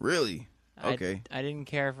sure. Really? Okay. I didn't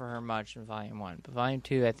care for her much in Volume 1, but Volume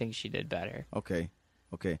 2, I think she did better. Okay.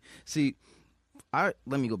 See, let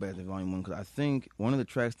me go back to Volume 1 because I think one of the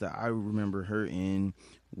tracks that I remember her in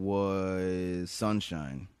was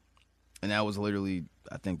Sunshine, and that was literally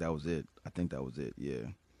I think that was it. Yeah.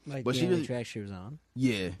 Like But the she only really- track she was on.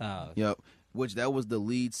 Yeah. Oh, Yep. Which that was the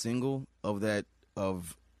lead single of that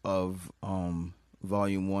of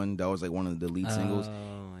Volume 1. That was like one of the lead singles.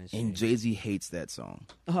 Oh, I see. And Jay-Z hates that song,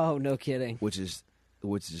 Oh, no kidding. which is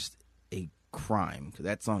a crime because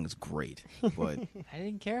that song is great. But I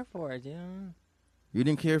didn't care for it, you know? you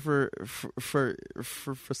didn't care for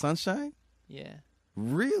Sunshine? Yeah.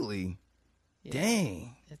 Really? Yeah.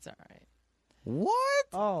 Dang. It's all right. What?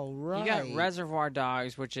 Oh, right. You got Reservoir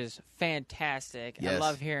Dogs, which is fantastic. I Yes.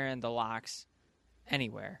 love hearing the Locks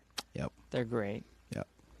anywhere. Yep. They're great. Yep.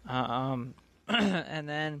 And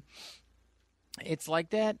then It's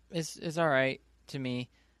Like That is all right to me.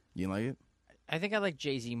 You like it? I think I like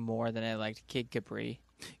Jay-Z more than I liked Kid Capri.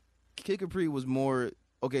 Kid Capri was more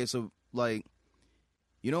okay. So like,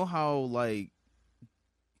 you know how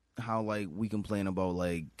we complain about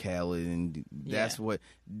like Khaled and that's what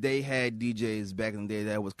they had DJs back in the day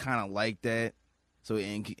that was kind of like that. So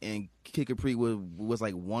and Kid Capri was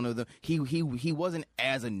like one of them. He wasn't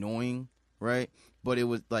as annoying, right? But it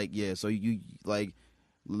was like so you like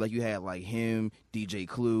you had like him, DJ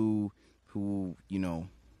Clue, who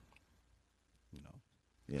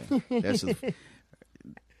that's just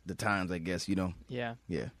the times I guess Yeah.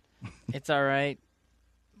 yeah. It's all right.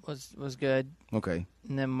 Was good. Okay.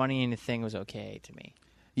 And then Money Ain't a Thing was okay to me.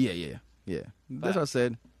 Yeah. That's what I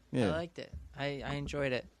said. Yeah. I liked it. I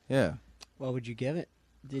enjoyed it. Yeah. What would you give it?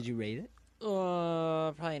 Did you rate it?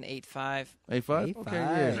 Probably an 8.5. 8.5? 8.5. Okay,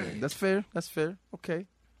 yeah. That's fair. Okay.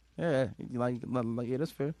 Yeah. You like yeah,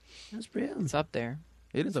 that's fair. That's pretty. It's up there.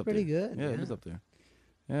 It is That's up pretty there. good, Yeah, it yeah. is up there.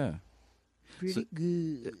 Yeah. Pretty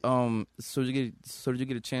good. So did you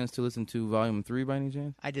get a chance to listen to Volume 3 by any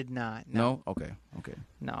chance? I did not. No? Okay.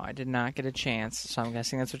 No, I did not get a chance. So I'm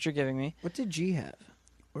guessing that's what you're giving me. What did G have?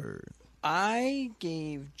 Word. I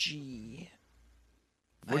gave G.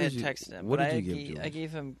 What I had did you- texted him. what but did I you give gave, George? I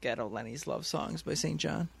gave him Ghetto Lenny's Love Songs by St.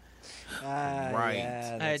 John. Right.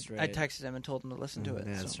 Yeah, I that's right. texted him and told him to listen to it.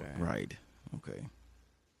 That's so. right. Right. Okay.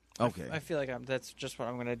 Okay. I feel like that's just what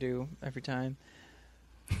I'm going to do every time.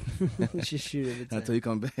 Just shoot it. Until you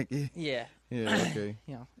come back. Yeah. Yeah. Yeah, okay.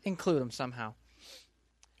 Include him somehow.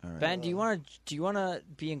 All right. Ben, do you want to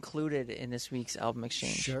be included in this week's album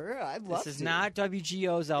exchange? Sure, I'd love This is to. not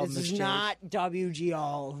WGO's album This is exchange. not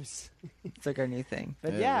WGO's. It's like our new thing.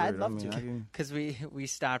 But yeah, I'd word. love I mean, to. I can- Because we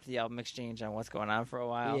stopped the album exchange on what's going on for a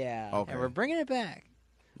while. Yeah. Okay. And we're bringing it back.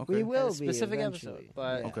 Okay. We will At a specific be episode, eventually.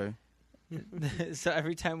 but- Yeah. Okay. So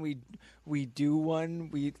every time we do one,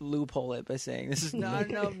 we loophole it by saying this is not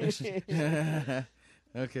an album exchange.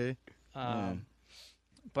 Okay.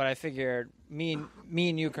 But I figured me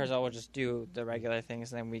and you, Carzal, will just do the regular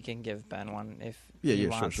things, and then we can give Ben one if he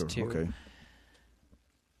wants sure. to.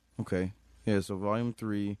 Okay. Yeah, so Volume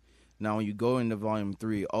 3. Now when you go into Volume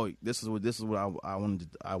 3, this is what I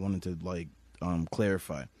wanted to like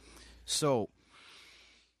clarify. So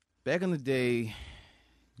back in the day,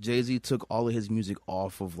 Jay-Z took all of his music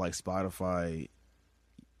off of like Spotify,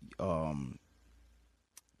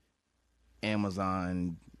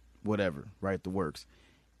 Amazon, whatever, right? The works.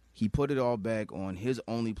 He put it all back on his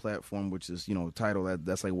only platform, which is, Tidal.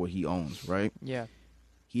 That's like what he owns, right? Yeah.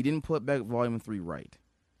 He didn't put back Volume 3 right.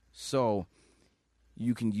 So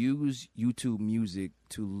you can use YouTube Music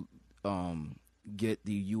to get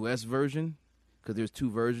the US version, because there's two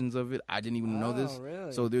versions of it. I didn't even know this.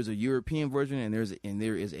 Really? So there's a European version and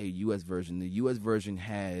there is a US version. The US version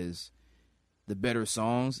has the better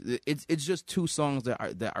songs. It's just two songs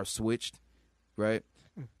that are switched, right?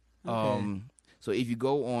 Okay. So if you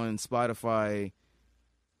go on Spotify,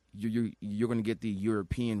 you're going to get the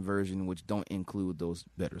European version, which don't include those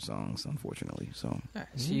better songs, unfortunately. So All right,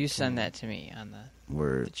 so you send that to me on the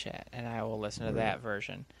word. chat, and I will listen to that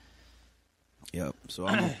version. Yep. So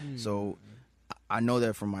I know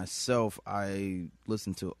that for myself. I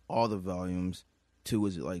listen to all the volumes. 2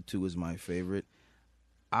 is my favorite.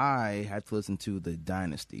 I had to listen to the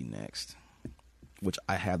Dynasty next, which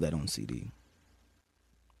I have that on CD.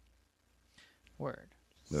 Word.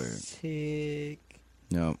 Sick.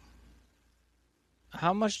 Yep.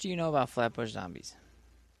 How much do you know about Flatbush Zombies?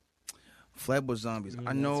 Flatbush Zombies. I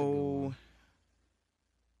That's a good know.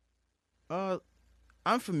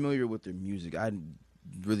 I'm familiar with their music. I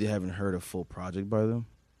really haven't heard a full project by them.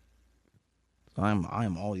 I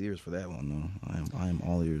am all ears for that one though. I am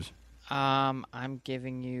all ears. I'm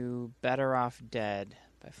giving you Better Off Dead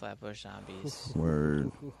by Flatbush Zombies.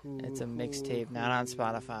 Word. It's a mixtape, not on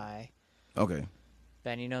Spotify. Okay.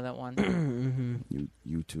 Ben, you know that one?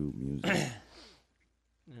 YouTube music.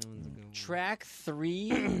 That one's a good one. Track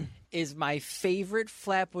 3 is my favorite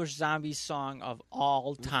Flatbush Zombies song of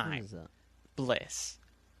all Which one time. is that? Bliss.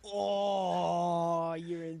 Oh,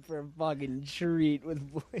 you're in for a fucking treat with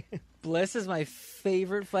Bliss is my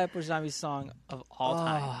favorite Flatbush Zombies song of all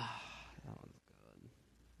time. That one's good.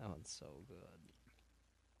 That one's so good.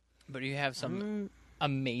 But you have some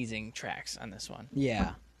amazing tracks on this one.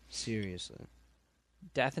 Yeah, seriously.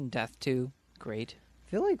 Death and Death 2, great. I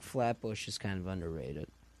feel like Flatbush is kind of underrated.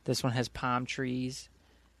 This one has Palm Trees,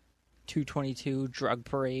 222, Drug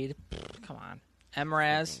Parade. Come on.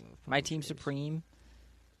 Emraz, My Team Supreme.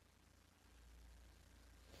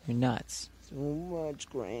 You're nuts. So much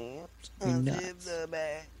grams. You're nuts. The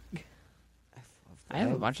back. I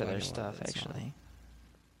have a bunch of fucking their love stuff, that song. actually.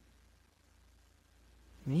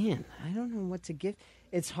 Man, I don't know what to give.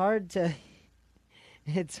 It's hard to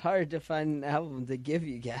find an album to give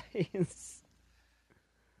you guys.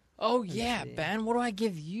 Oh, yeah, see. Ben, what do I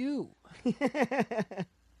give you?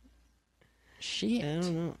 Shit. I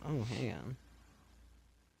don't know. Oh, hang on.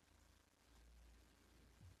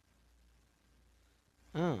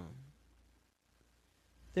 Oh.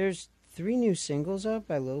 There's 3 new singles up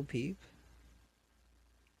by Lil Peep.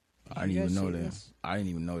 I You didn't even guys know see that. this? I didn't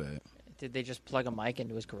even know that. Did they just plug a mic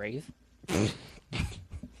into his grave?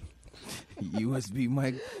 USB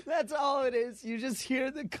mic. That's all it is. You just hear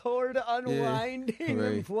the cord unwinding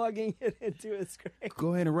right. and plugging it into his grave.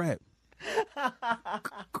 Go ahead and rap.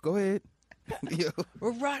 Go ahead. Yo.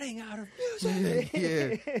 We're running out of music.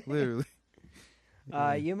 Yeah, literally.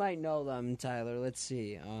 You might know them, Tyler. Let's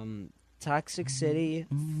see. Toxic City,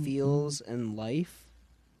 Feels, and Life.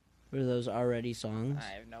 Were those already songs?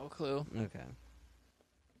 I have no clue. Okay.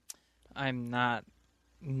 I'm not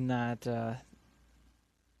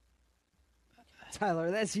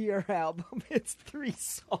Tyler, that's your album. It's 3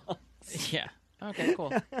 songs. yeah. Okay,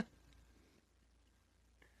 cool.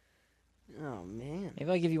 Oh, man.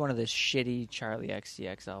 Maybe I'll give you one of those shitty Charlie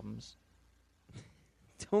XCX albums.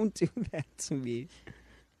 Don't do that to me.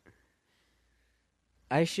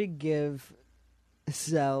 I should give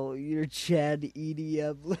Zell your Chad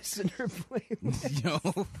EDM listener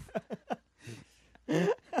playlist.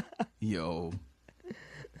 Yo.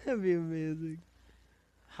 That'd be amazing.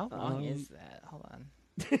 How long is that? Hold on.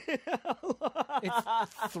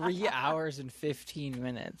 It's 3 hours and 15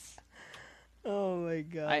 minutes. Oh my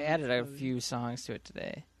god. I added a few songs to it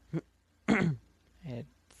today. I had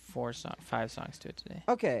 5 songs to it today.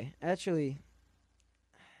 Okay, actually,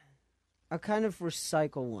 I'll kind of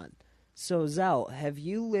recycle one. So, Zell, have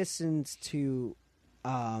you listened to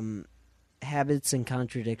Habits and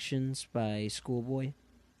Contradictions by Schoolboy?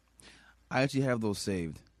 I actually have those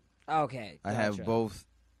saved. Okay. I have both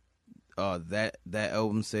that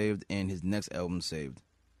album saved and his next album saved.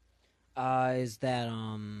 Is that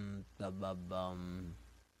oh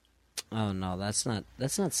no, that's not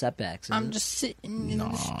Setbacks. Is I'm it? just sitting in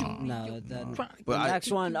the studio. No, the But I-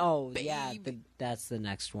 next one, baby. yeah, that's the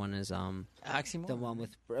next one is Oxymoron. the one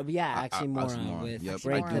with Oxymoron Oxymoron. with Yep,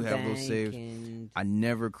 Break I do the have those Bank saved. and I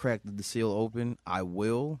never cracked the seal open. I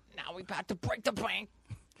will. Now we about to break the bank.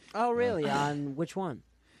 oh really on which one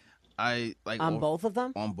I like on both of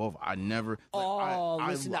them? On both. I never.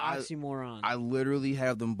 Listen to Oxymoron. I literally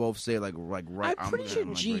have them both say like right. I'm pretty sure in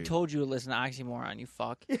my G grave. told you to listen to Oxymoron, you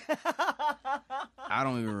fuck. I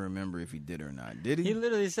don't even remember if he did or not. Did he? He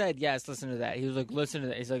literally said, yes, listen to that. He was like, listen to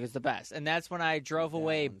that. He's like, it's the best. And that's when I drove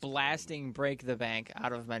away blasting Break the Bank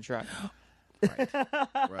out of my truck.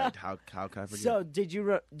 Right. How can I forget? So did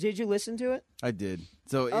you listen to it? I did.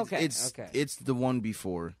 So it's Okay. it's the one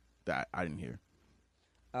before that I didn't hear.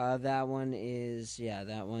 That one is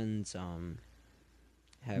that one's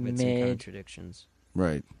Habits Mid. and Contradictions.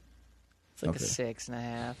 Right. It's like Okay. a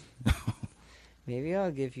 6.5. Maybe I'll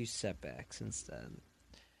give you Setbacks instead.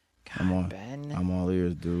 I'm God, on. Ben. I'm all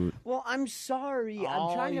ears, dude. Well, I'm sorry. All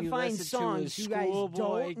I'm trying to you find listen to songs is you guys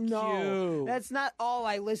Schoolboy don't know. Q. That's not all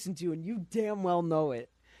I listen to, and you damn well know it.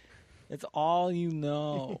 It's all you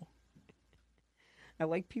know. I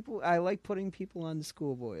like putting people on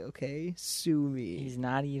Schoolboy. Okay, sue me. He's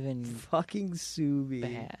not even Fucking sue me.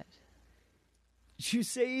 bad. You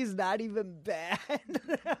say he's not even bad.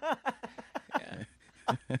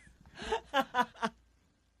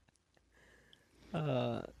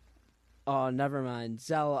 Oh, never mind.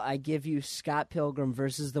 Zell, I give you Scott Pilgrim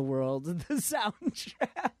versus the World, the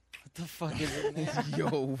soundtrack. What the fuck is it, man?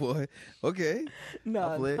 Yo, what? Okay. No,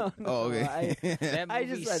 I'll play it. no, Oh, okay. That movie I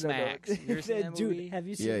don't know. smacks. You ever seen that movie? Dude, have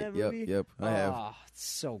you seen Yeah, that yep, movie? yep. I have. Oh, it's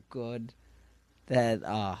so good. That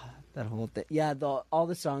whole thing. Yeah, all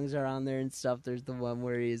the songs are on there and stuff. There's the one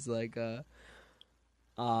where he's like,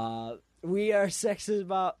 we are Sex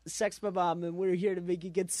Bomb, and we're here to make you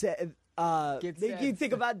get sad. Make you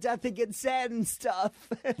think about death and get sad and stuff.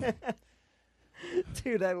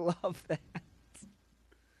 Dude, I love that.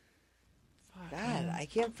 God, I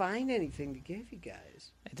can't find anything to give you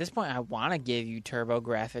guys. At this point, I want to give you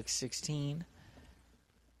TurboGrafx 16.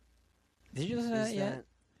 Did you listen to that yet?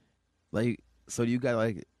 Like, so you got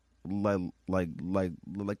like the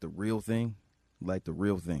real thing, like the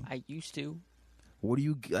real thing. I used to. What do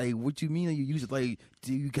you like? What you mean? You use it? Like,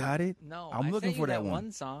 do you got it? No, I'm I looking sent for you that one.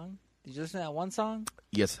 one song. Did you listen to that one song?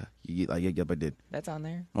 Yes, yep, I did. That's on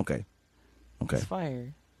there. Okay. It's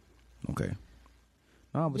fire.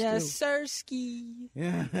 No, but Yes, still. Sirski.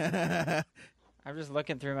 Yeah. I'm just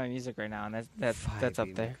looking through my music right now, and that's up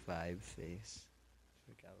there. Vibe face.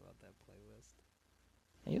 Forgot about that playlist.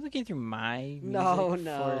 Are you looking through my music No.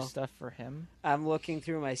 for stuff for him? I'm looking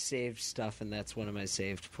through my saved stuff, and that's one of my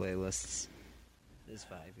saved playlists. This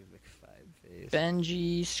Vibey McVibe face.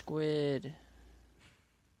 Benji Squid.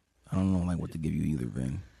 I don't know like what to give you either,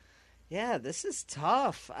 Ben. Yeah, this is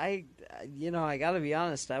tough. I gotta be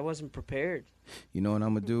honest. I wasn't prepared. You know what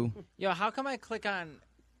I'm gonna do? Yo, how come I click on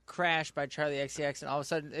Crash by Charlie XCX and all of a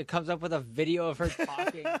sudden it comes up with a video of her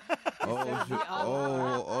talking? Oh shoot!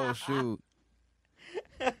 Oh shoot!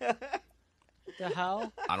 The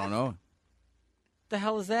hell? I don't know. The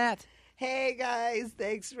hell is that? Hey guys,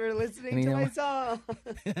 thanks for listening You to know my what? song.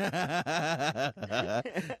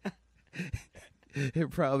 It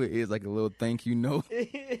probably is like a little thank you note.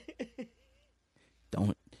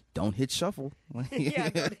 Don't hit shuffle. Yeah,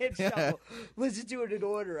 don't hit shuffle. Listen to it in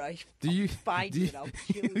order. I Do you find do it. I'll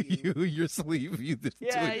kill you. your sleeve? You just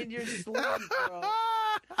Yeah, do in your sleep, bro.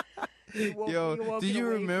 You won't Yo, get do you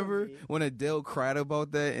away from remember me. when Adele cried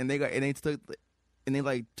about that and they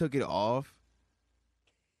took it off?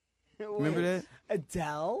 Remember that?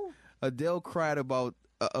 Adele? Adele cried about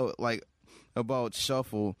about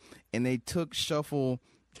Shuffle, and they took Shuffle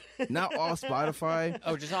not off Spotify.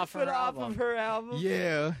 Oh, just off Put her off album. of her album?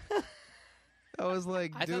 Yeah, I was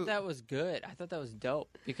like, I dude. thought that was good. I thought that was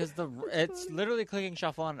dope because it's literally clicking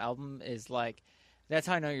shuffle on an album is like that's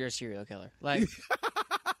how I know you're a serial killer. Like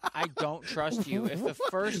I don't trust you. If the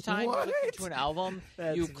first time you listen to an album,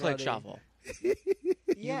 That's you click funny. shuffle.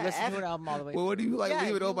 Yeah, You listen to an album all the way. Well, what do you like? yeah,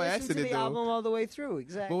 leave it you on by listen to accident the though. album all the way through,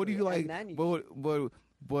 exactly. But what do you like? And then you-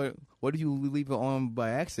 But what do you leave it on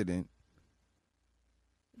by accident?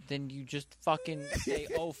 Then you just fucking say,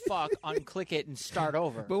 "Oh fuck," unclick it and start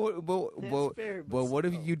over. fair, but but what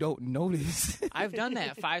if still. you don't notice? I've done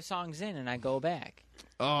that 5 songs in and I go back.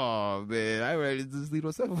 Oh man, I rather just leave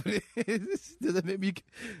myself with it. Does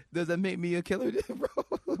that make me a killer, bro?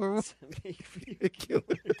 A killer?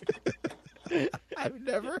 I've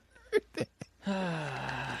never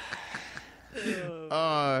heard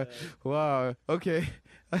that. Wow. Okay.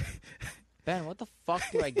 Ben, what the fuck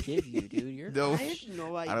do I give you, dude? You're No, I have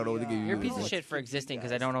no idea. I don't know what to give you. you're a piece know of what shit for existing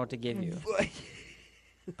because I don't know what to give you.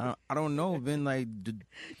 I don't know. Ben, like,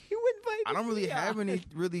 You invited I don't really me have on. any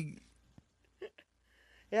really.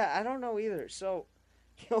 Yeah, I don't know either. So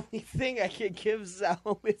the only thing I can give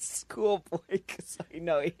Zell is Schoolboy because I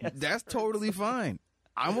know he has. That's totally fine.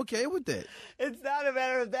 I'm okay with that. It's not a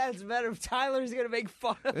matter of that. It's a matter of Tyler's gonna make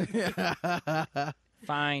fun of me.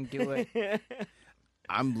 Fine, do it.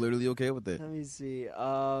 I'm literally okay with that. Let me see. Then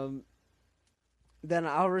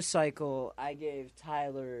I'll recycle. I gave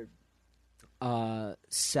Tyler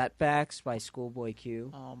Setbacks by Schoolboy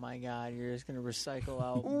Q. Oh my god, you're just gonna recycle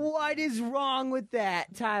out. What is wrong with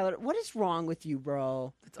that, Tyler? What is wrong with you,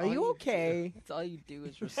 bro? Are all you you okay? That's all you do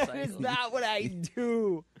is That is recycle. not what I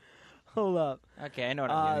do. Hold up. Okay, I know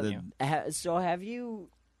what I'm giving you. So have you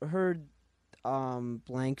heard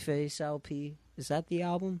Blank Face LP? Is that the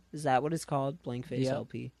album? Is that what it's called? Blank Face Yep.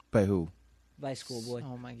 LP? By who? by Schoolboy?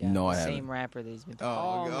 Oh my god. No, I the haven't. same rapper that he's been Oh,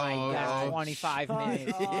 talking Oh my oh, God. oh. 25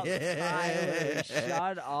 minutes. Tyler,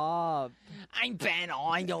 shut up. I'm Ben.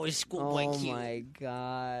 All I know is Schoolboy Oh Q. my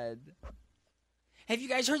god. Have you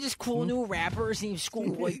guys heard this cool new rapper? His name's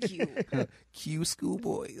Schoolboy Q. Q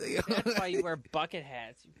Schoolboy. That's why you wear bucket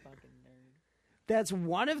hats, you fucking nerd. That's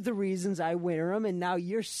one of the reasons I wear them, and now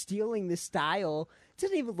you're stealing the style. It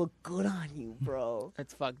doesn't even look good on you, bro.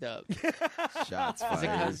 That's fucked up. Shots Is it fired.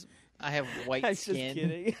 because I have white I'm just skin?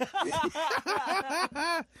 kidding.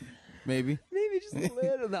 Maybe. Maybe just a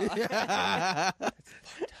little. No.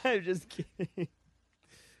 I'm just kidding.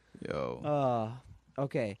 Yo.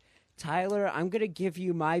 Okay. Tyler, I'm going to give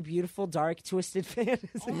you My Beautiful Dark Twisted Fantasy.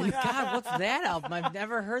 Oh my god, what's that album? I've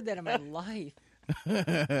never heard that in my life.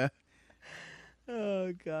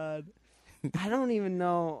 Oh, God. I don't even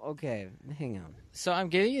know. Okay, hang on. So I'm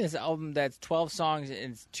giving you this album that's 12 songs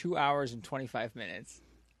and it's 2 hours and 25 minutes.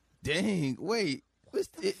 Dang. Wait.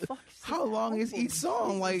 How long is each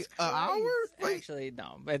song? Like an hour? Like, Actually,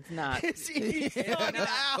 no, it's not. an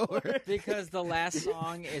hour. Because the last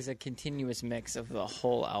song is a continuous mix of the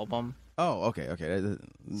whole album. Oh, okay. So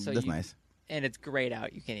That's you- nice. And it's grayed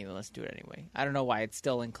out. You can't even listen to it anyway. I don't know why it's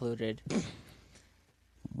still included.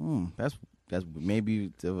 That's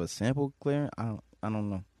maybe of a sample clear. I don't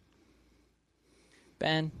know.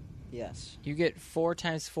 Ben, Yes. you get 4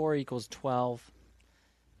 times 4 equals 12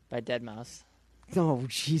 by Deadmau5. Oh,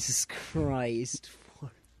 Jesus Christ.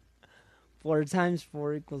 4 times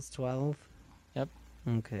 4 equals 12? Yep.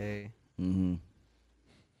 Okay. Mm-hmm.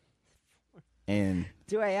 And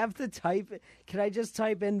Do I have to type it? Can I just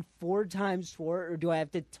type in 4 times 4, or do I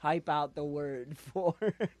have to type out the word 4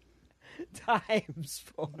 times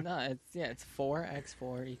 4? No, it's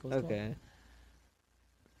 4x4 equals 12. Okay.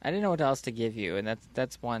 I didn't know what else to give you, and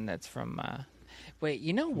that's one that's from. Wait,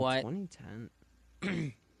 you know what?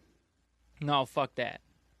 2010. No, fuck that.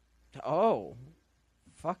 Oh.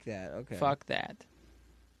 Fuck that. Okay. Fuck that.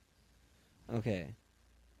 Okay.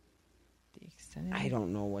 The extended. I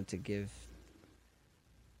don't know what to give.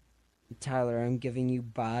 Tyler, I'm giving you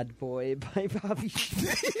Bad Boy by Bobby.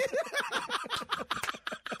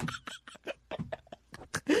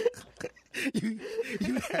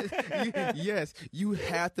 yes, you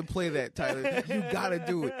have to play that, Tyler. You gotta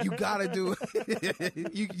do it. You gotta do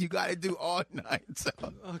it. you gotta do all night. So.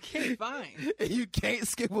 Okay, fine. You can't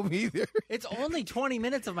skip them either. It's only 20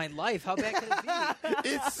 minutes of my life. How bad could it be?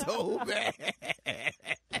 It's so bad.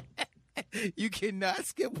 You cannot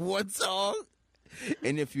skip one song,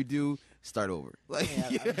 and if you do, start over. Like,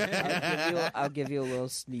 I'll give you a little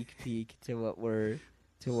sneak peek to what we're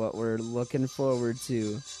looking forward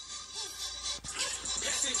to.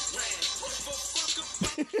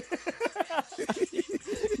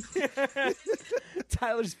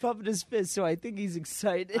 Tyler's pumping his fist, so I think he's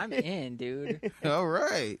excited. I'm in, dude. all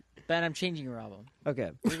right. Ben, I'm changing your album.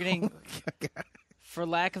 Okay. We're getting, for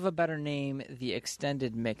lack of a better name, the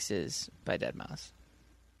extended mixes by Deadmau5.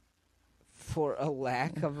 For a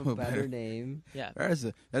lack of a better name. Yeah. That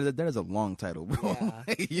is a long title, bro.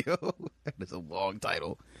 Yeah. Yo, that is a long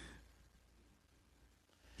title.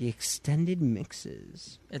 The extended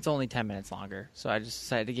mixes. It's only 10 minutes longer, so I just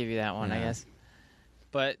decided to give you that one, I Yeah. guess.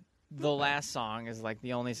 But the last song is like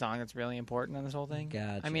the only song that's really important on this whole thing.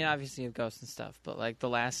 Gotcha. I mean, obviously you have Ghosts and stuff, but like the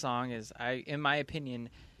last song is, in my opinion,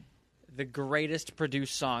 the greatest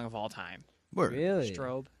produced song of all time. Word. Really?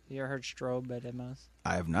 Strobe. You ever heard Strobe by Deadmau5?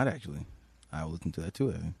 I have not actually. I will listen to that too.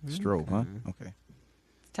 I think. Strobe, huh? Okay.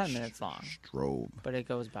 It's 10 minutes long, Strobe. but it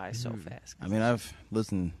goes by so fast. I mean, I've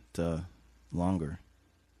listened to longer.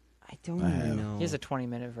 I don't I even have. know. He has a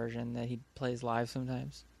 20-minute version that he plays live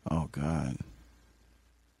sometimes. Oh God.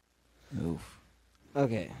 Oof.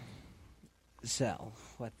 Okay. So,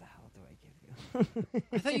 what the hell do I give you?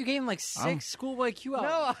 I thought you gave him like 6 Schoolboy Q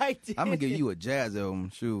albums. No, I did. I'm gonna give you a jazz album.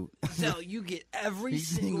 Shoot. So you get every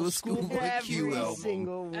Single single Schoolboy Schoolboy Q Q every album.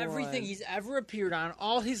 single one. Everything he's ever appeared on,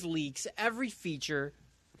 all his leaks, every feature.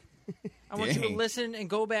 I want you to Dang. listen and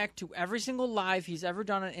go back to every single live he's ever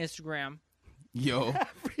done on Instagram, Yo.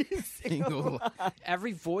 Single.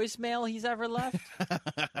 every voicemail he's ever left,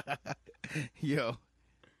 Yo.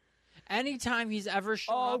 anytime he's ever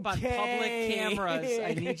shown up on Okay. public cameras.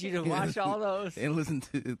 I need you to watch all those. And listen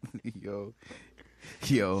to Yo.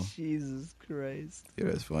 Jesus Christ. Yeah,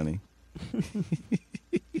 that's funny.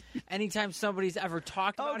 Anytime somebody's ever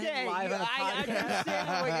talked about Okay, him live on a I podcast. understand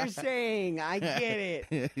what you're saying. I get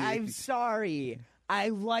it. I'm sorry. I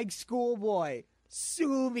like Schoolboy.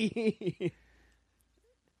 Sue me.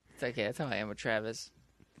 It's okay. That's how I am with Travis.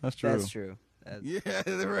 That's true. That's true. That's, Yeah,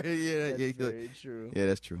 right. Yeah, that's yeah, very true. yeah,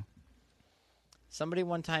 that's true. Somebody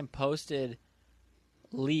one time posted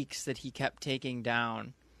leaks that he kept taking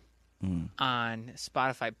down on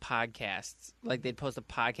Spotify podcasts. Like they'd post a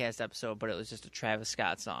podcast episode, but it was just a Travis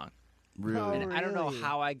Scott song. Really? And I don't know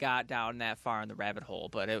how I got down that far in the rabbit hole,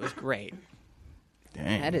 but it was great.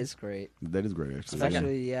 Dang. That is great. That is great, actually.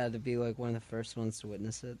 Especially, to be like one of the first ones to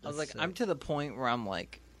witness it. I was That's like, sick. I'm to the point where I'm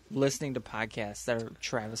like listening to podcasts that are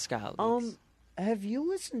Travis Scott leaks. Have you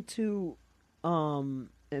listened to,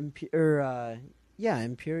 Imperial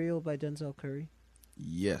by Denzel Curry?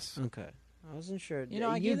 Yes. Okay, I wasn't sure. You know,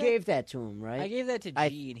 I you gave gave that to him, right? I gave that to I-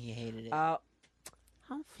 G and he hated it. How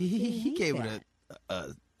He gave that? it a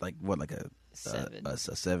like a 7. a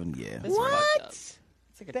 7, yeah. That's fucked up. It's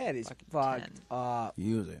like a That is fucking fucked 10. up.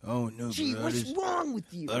 He was like, oh no, Gee, bro, what's wrong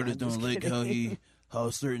with you? I I'm just don't like kidding. how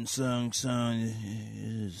a certain song sound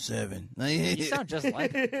is 7. You sound just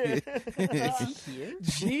like him. Is he here?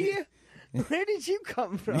 Gee, where did you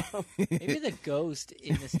come from? Maybe the ghost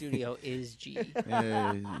in the studio is G.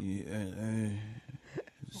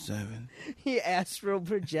 7. He astral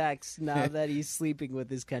projects now that he's sleeping with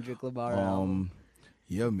his Kendrick Lamar album.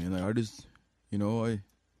 Yeah, man. Like I just, I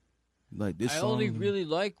like this I song. only really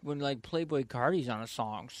like when like Playboy Cardi's on a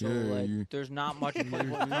song, so there's not much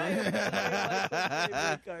Playboy Cardi.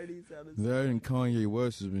 that and Kanye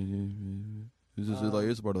West is it's just like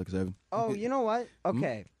it's about like 7. Oh, you know what?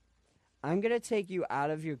 Okay, I'm gonna take you out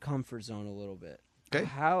of your comfort zone a little bit. Okay.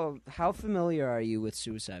 How familiar are you with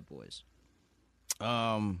Suicide Boys?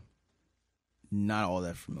 Not all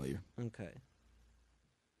that familiar. Okay.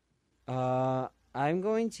 I'm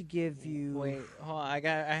going to give you. Wait, hold on.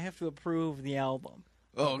 I have to approve the album.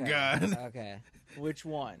 Oh Okay. God. Okay. Which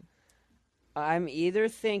one? I'm either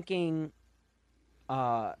thinking,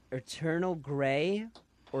 Eternal Grey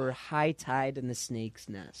or High Tide in the Snake's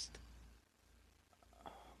Nest.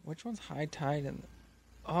 Which one's High Tide and?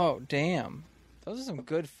 Oh damn, those are some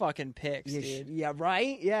good fucking picks, dude. Yeah.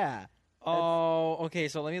 Right. Yeah. Oh, okay.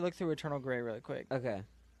 So let me look through Eternal Grey really quick. Okay.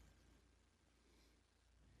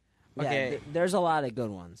 Okay. Yeah, there's a lot of good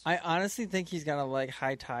ones. I honestly think he's gonna like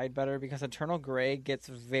High Tide better because Eternal Grey gets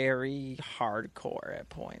very hardcore at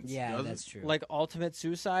points. Yeah, Does it? that's true. Like Ultimate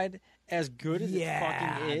Suicide, as good as it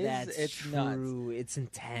fucking is, that's it's true. nuts. It's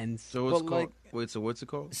intense. So it's But, called. like- Wait. So what's it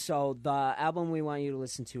called? So the album we want you to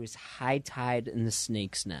listen to is High Tide in the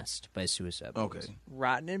Snake's Nest by Suicide Boys. Okay.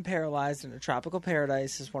 Rotten and Paralyzed in a Tropical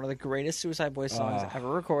Paradise is one of the greatest Suicide Boys songs ever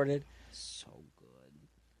recorded. So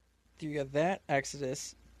good. You got that,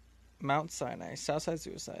 Exodus, Mount Sinai, Southside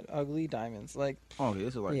Suicide, Ugly Diamonds. Like, Okay.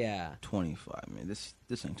 This is like Yeah. 25. Man, this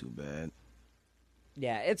ain't too bad.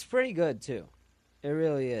 Yeah, it's pretty good too. It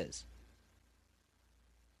really is.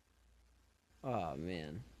 Oh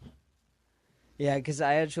man. Yeah, because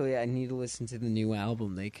I need to listen to the new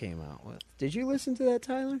album they came out with. Did you listen to that,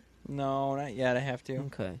 Tyler? no, not yet. I have to.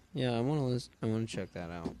 Okay. Yeah, I want to listen. I want to check that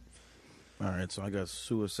out. All right. So I got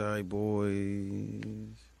Suicide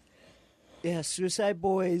Boys. Yeah, Suicide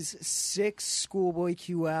Boys, 6 Schoolboy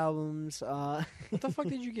Q albums. What the fuck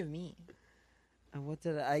did you give me? And what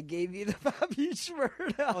did I gave you the Bobby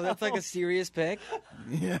Shmurda? Oh, that's like a serious pick?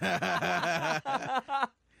 Yeah.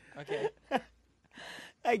 Okay.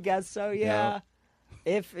 I guess so. Yeah.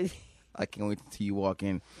 If I can't wait till you walk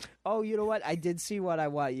in. oh, you know what? I did see What I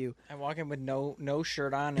Want You. I walk in with no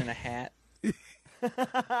shirt on and a hat.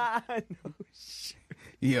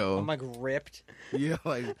 Yo. I'm like ripped. Yeah,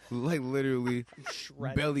 like literally I'm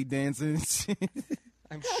shredded. belly dancing.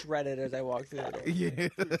 I'm shredded as I walk through the door. Yeah.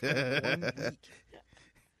 1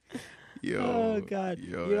 week. Yo. Oh, God.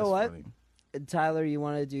 Yo, You know that's what? funny. Tyler, you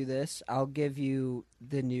want to do this? I'll give you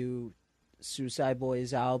the new Suicide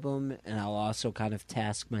Boys album, and I'll also kind of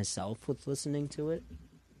task myself with listening to it.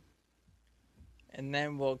 And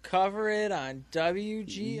then we'll cover it on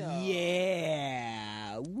WGO.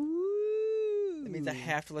 Yeah. Woo. That means I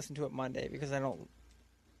have to listen to it Monday because I don't.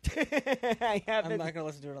 I I'm haven't. not gonna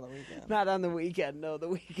listen to it on the weekend. Not on the weekend. No, the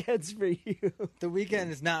weekend's for you. The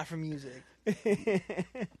weekend is not for music.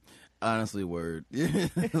 Honestly, word.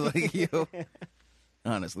 Like, yo.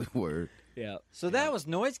 Honestly, word. Yeah. So that was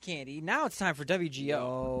Noise Candy. Now it's time for WGO.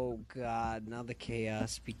 Oh God! Now the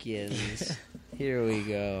chaos begins. Here we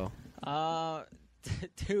go.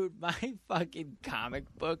 Dude, my fucking comic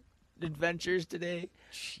book adventures today.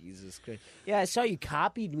 Jesus Christ! Yeah, I saw you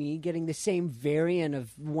copied me, getting the same variant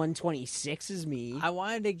of 126 as me. I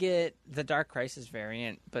wanted to get the Dark Crisis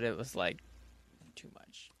variant, but it was like too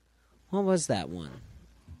much. What was that one?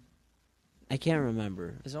 I can't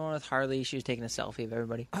remember. There's the one with Harley. She was taking a selfie of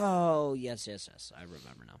everybody. Oh yes. I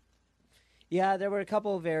remember now. Yeah, there were a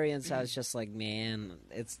couple of variants. I was just like, man,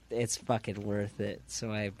 it's fucking worth it.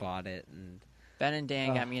 So I bought it, and Ben and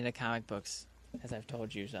Dan got me into comic books as I've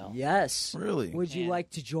told you so. Yes. Really? Would you Yeah. like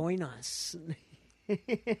to join us?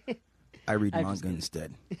 I read I'm manga just kidding.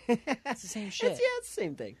 instead. It's the same shit. It's the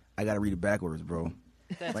same thing. I gotta read it backwards, bro.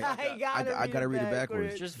 That's Like, I I gotta read it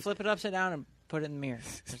backwards. Just flip it upside down and put it in the mirror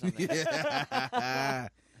or something.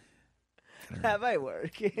 That might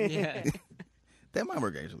work. Yeah. That might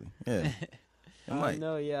work actually. Yeah. It might.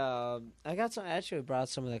 No, yeah. I got some. I actually brought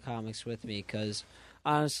some of the comics with me because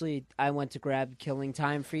honestly, I went to grab Killing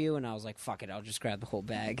Time for you, and I was like, "Fuck it, I'll just grab the whole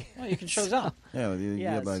bag." Well, you can show some. Yeah,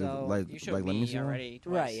 Yeah, like, so You showed let me me see one. already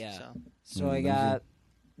twice. Right, yeah. So. So I let me got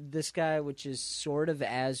this guy, which is sort of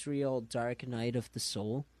Azrael, Dark Knight of the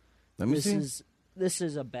Soul. Let me see. This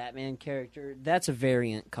is a Batman character. That's a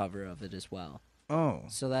variant cover of it as well. Oh,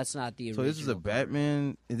 So that's not the so original. this is a cover.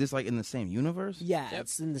 Batman. Is this like in the same universe? Yeah, Yep.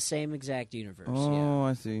 it's in the same exact universe. Oh,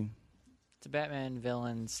 I see. It's a Batman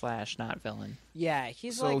villain / not villain. Yeah,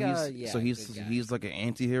 he's So like he's good guy. he's like an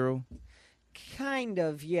anti-hero. Kind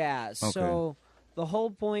of, yeah. So the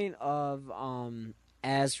whole point of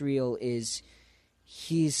Azrael is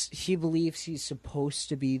he believes he's supposed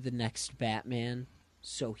to be the next Batman,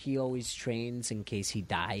 so he always trains in case he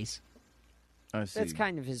dies. I see. That's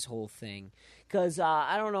kind of his whole thing. Because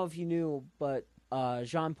I don't know if you knew, but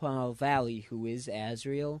Jean-Paul Valley, who is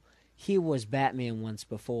Azrael, he was Batman once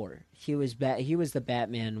before. He was the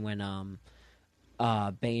Batman when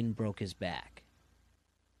Bane broke his back.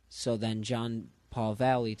 So then John Paul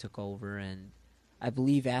Valley took over, and I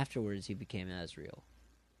believe afterwards he became Azrael.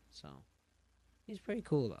 So he's pretty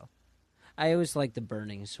cool, though. I always like the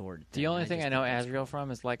burning sword. The only thing just I know think that's Azrael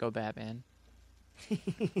from is Lego Batman.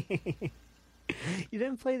 You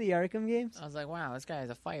didn't play the Arkham games? I was like, wow, this guy has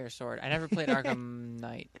a fire sword. I never played Arkham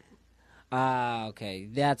Knight Ah, okay.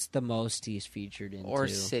 That's the most he's featured in. or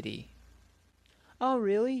too. City. Oh,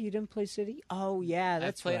 really? You didn't play City? Oh, yeah, I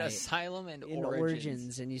that's played right. Asylum and In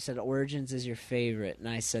Origins. and you said Origins is your favorite, and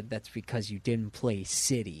I said that's because you didn't play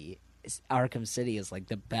City. Arkham City is like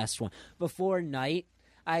the best one. Before Night,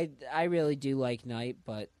 I really do like Night,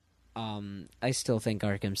 but I still think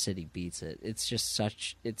Arkham City beats it. It's just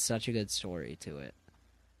such a good story to it.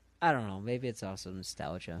 I don't know. Maybe it's also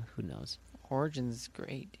nostalgia. Who knows? Origins is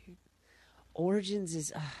great, dude. Origins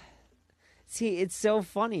is see, it's so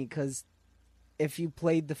funny because if you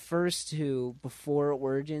played the first two before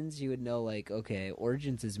Origins, you would know, like, okay,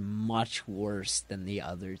 Origins is much worse than the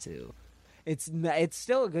other two. It's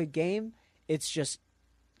still a good game. It's just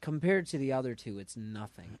compared to the other two, it's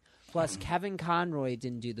nothing. Plus, Kevin Conroy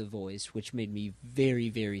didn't do the voice, which made me very,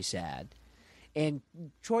 very sad. And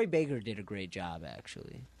Troy Baker did a great job,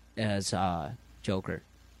 actually, as Joker.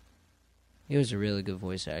 He was a really good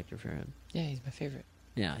voice actor for him. Yeah, he's my favorite.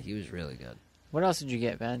 Yeah, he was really good. What else did you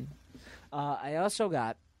get, Ben? I also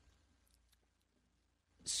got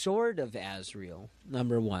Sword of Azrael,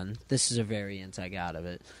 #1. This is a variant I got of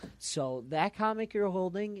it. So that comic you're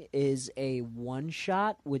holding is a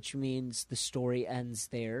one-shot, which means the story ends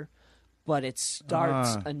there. But it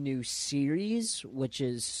starts a new series, which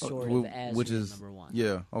is Sword of Azrael, which is #1.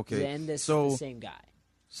 Yeah. Okay. And this so is the same guy.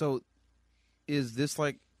 so is this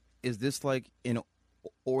like an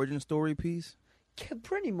origin story piece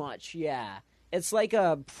Pretty much, yeah. It's like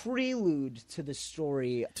a prelude to the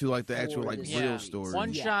story. to like the actual For like the real series. story?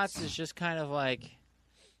 One Yes. shots is just kind of like,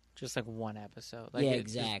 just like one episode. Like Yeah,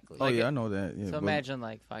 it's just exactly. Oh like yeah, I know that. Yeah, So but- imagine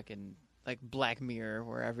like fucking like Black Mirror,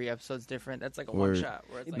 where every episode's different. That's like a Word. one shot.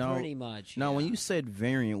 Where it's like, No. Pretty much. Now, when yeah. you said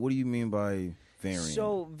variant, what do you mean by variant?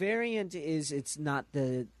 So variant is it's not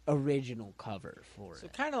the original cover for so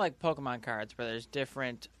it. kind of like Pokemon cards, where there's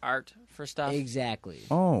different art for stuff. Exactly.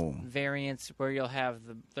 oh, Variants where you'll have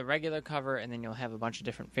the regular cover, and then you'll have a bunch of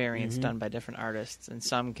different variants Mm-hmm. done by different artists, and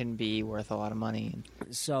some can be worth a lot of money.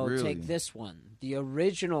 So Really? take this one. The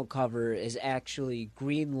original cover is actually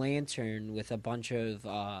Green Lantern with a bunch of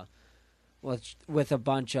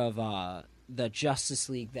the Justice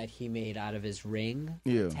League that he made out of his ring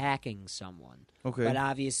Yeah. attacking someone. okay. But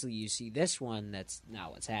obviously, you see this one. That's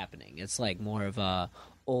not what's happening. It's like more of a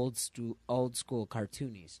old school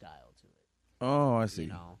cartoony style to it. oh, I see. You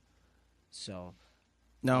know. So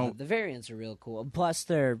Now, the variants are real cool. Plus,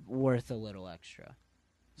 they're worth a little extra.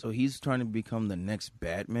 so he's trying to become the next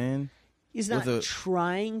Batman. He's not With a-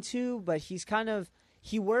 trying to, but he's kind of.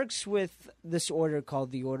 He works with this order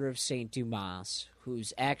called the Order of Saint Dumas,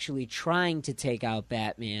 who's actually trying to take out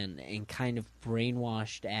Batman and kind of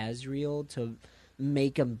brainwashed Azrael to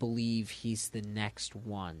make him believe he's the next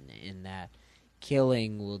one, and that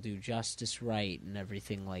killing will do justice right and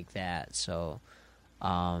everything like that. So,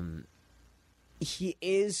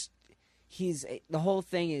 he's the whole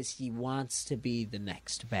thing is he wants to be the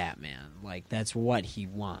next Batman. Like that's what he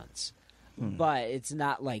wants. But it's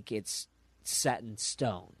not like it's set in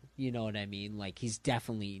stone. You know what I mean? Like, he's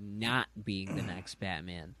definitely not being the next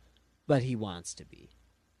Batman, but he wants to be.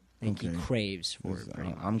 Like, he Okay. craves for it pretty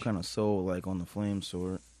much. I'm kind of sold like on the flame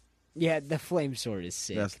sword. Yeah, the flame sword is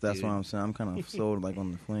sick. That's dude. what I'm saying. I'm kind of sold like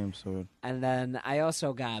on the flame sword. And then I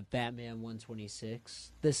also got Batman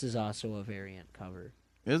 126. This is also a variant cover.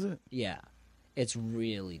 Is it? Yeah. It's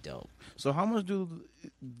really dope. So how much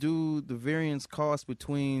do the variants cost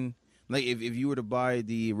between, like, if you were to buy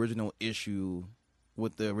the original issue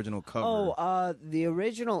with the original cover? Oh, the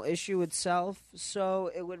original issue itself, so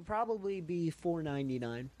it would probably be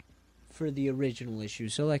 $4.99 for the original issue,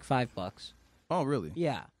 so like $5. Oh, really?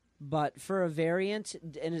 Yeah. But for a variant,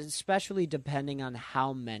 and especially depending on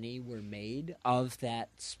how many were made of that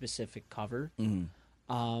specific cover, you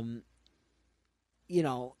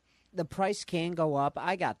know, the price can go up.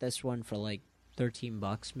 I got this one for like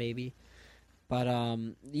 $13 maybe. But,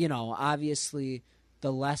 you know, obviously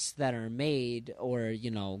the less that are made or,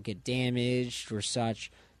 you know, get damaged or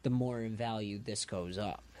such, the more in value this goes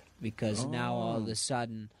up. Because now all of a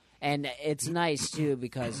sudden... And it's nice, too,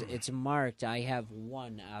 because it's marked. I have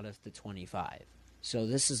 1 out of the 25. So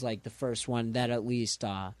this is like the first one that at least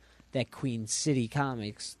that Queen City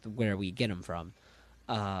Comics, where we get them from,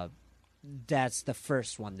 that's the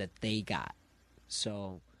first one that they got.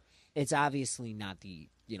 So it's obviously not the,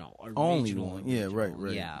 you know, original. Only one. Yeah, right.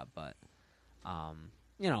 Yeah, but,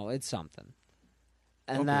 you know, it's something.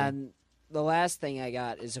 And Okay. then the last thing I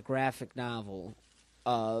got is a graphic novel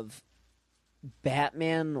of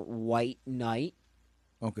Batman White Knight.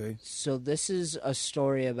 Okay. So this is a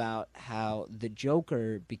story about how the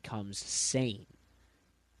Joker becomes sane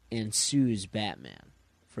and sues Batman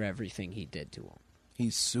for everything he did to him.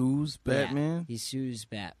 He sues Batman? Yeah, he sues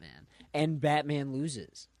Batman, and Batman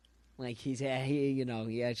loses. Like he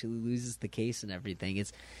actually loses the case and everything.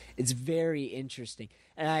 It's very interesting,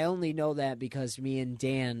 and I only know that because me and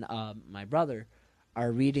Dan, my brother,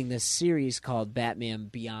 are reading this series called Batman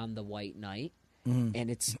Beyond the White Knight, and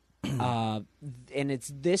it's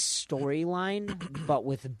this storyline, but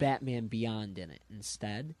with Batman Beyond in it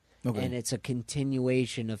instead. Okay. And it's a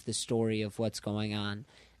continuation of the story of what's going on.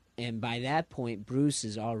 And by that point, Bruce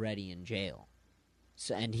is already in jail.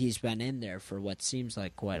 So, and he's been in there for what seems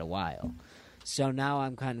like quite a while. So now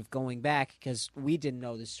I'm kind of going back, because we didn't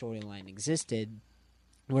know the storyline existed.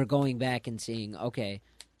 We're going back and seeing, okay,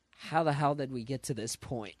 how the hell did we get to this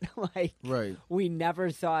point? Like, Right. we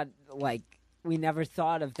never thought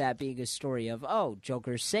of that being a story of, oh,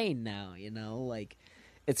 Joker's sane now, you know? Like,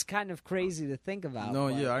 it's kind of crazy to think about. No,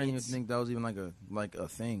 but yeah, I didn't even it's- think that was even like a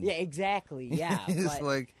thing. Yeah, exactly, yeah. It's but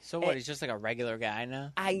like, So what? He's just like a regular guy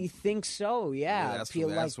now. I think so, yeah. that's Feel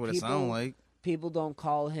what it people, sounds like. People don't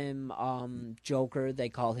call him Joker. They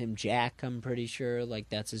call him Jack, I'm pretty sure. Like,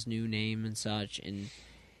 that's his new name and such. And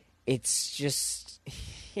it's just...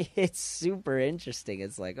 it's super interesting.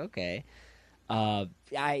 It's like, okay. But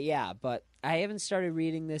I haven't started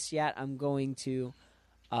reading this yet. I'm going to...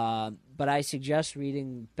 but I suggest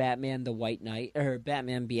reading Batman the White Knight, or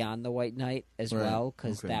Batman Beyond the White Knight as Right, well,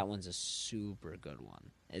 because okay. that one's a super good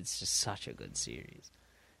one. It's just such a good series.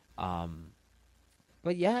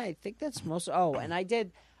 But yeah, I think that's most. Oh, and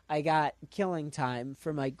I got Killing Time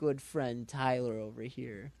for my good friend Tyler over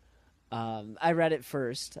here. I read it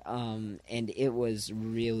first, and it was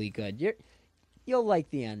really good. You'll like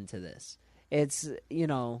the end to this. It's, you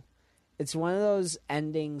know, it's one of those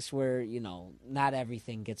endings where, you know, not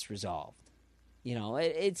everything gets resolved. You know,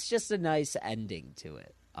 it's just a nice ending to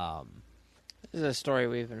it. This is a story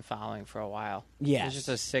we've been following for a while. Yes. It's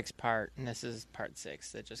just a 6-part, and this is part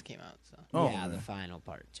 6 that just came out. So Oh, yeah, okay. the final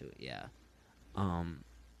part to it, yeah.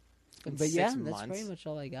 it's been But 6 yeah, months. that's pretty much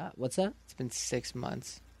all I got. What's that? It's been 6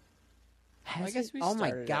 months. Has I guess it? we Oh my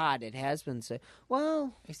started it. God, it has been so.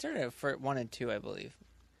 Well, We started at for 1 and 2, I believe.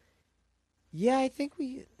 yeah, I think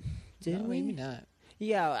we did. No, we? maybe not.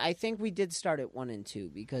 Yeah, I think we did start at 1 and 2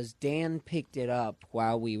 because Dan picked it up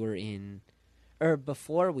while we were in, or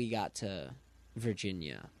before we got to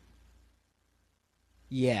Virginia.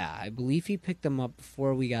 Yeah, I believe he picked them up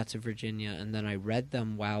before we got to Virginia, and then I read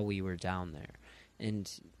them while we were down there. And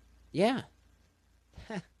yeah.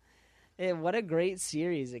 What a great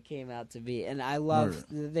series it came out to be. And I love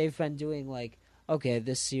they've been doing like, okay,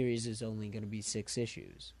 this series is only going to be 6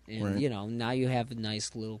 issues. And, Right. you know, now you have a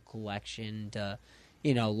nice little collection to,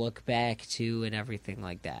 you know, look back to and everything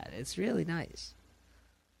like that. It's really nice.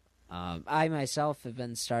 I myself have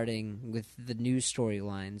been starting with the new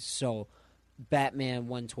storylines. So Batman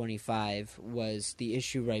 125 was the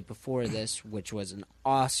issue right before this, which was an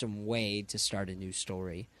awesome way to start a new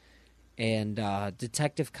story. And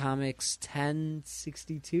Detective Comics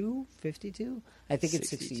 1062, 52? I think it's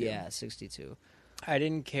 60. 62. Yeah, 62. I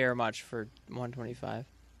didn't care much for 125.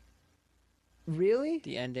 Really?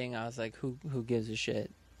 The ending, I was like, who gives a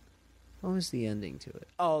shit? What was the ending to it?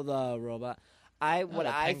 Oh, the robot. I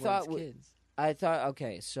thought. Kids. I thought.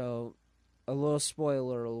 Okay, so a little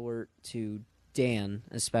spoiler alert to Dan,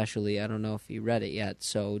 especially. I don't know if you read it yet.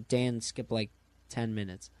 So Dan skipped like 10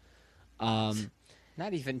 minutes.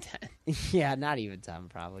 Not even 10. Yeah, not even 10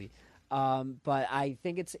 probably. But I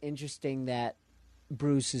think it's interesting that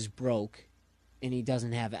Bruce is broke and he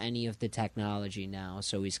doesn't have any of the technology now,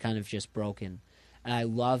 so he's kind of just broken. And I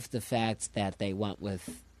love the fact that they went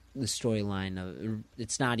with the storyline of,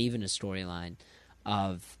 it's not even a storyline,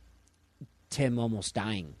 of Tim almost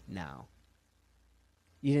dying now.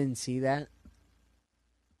 You didn't see that?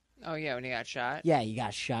 Oh, yeah, when he got shot? Yeah, he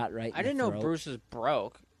got shot right in I didn't the know throat. Bruce was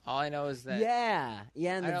broke. All I know is that... Yeah,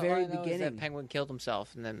 in the very all I know is beginning. that Penguin killed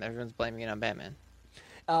himself, and then everyone's blaming it on Batman.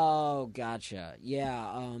 Oh, gotcha.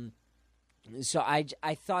 Yeah. So I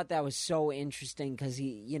thought that was so interesting because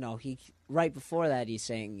he right before that he's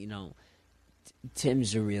saying,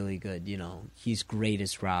 Tim's a really good, he's great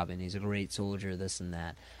as Robin. He's a great soldier, this and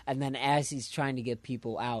that. And then as he's trying to get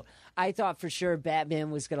people out, I thought for sure Batman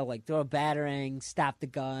was going to throw a batarang, stop the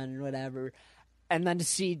gun, whatever. And then to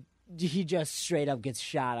see he just straight up gets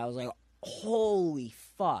shot, I was like, holy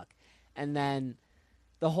fuck. And then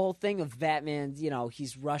the whole thing of Batman,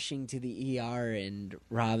 he's rushing to the ER and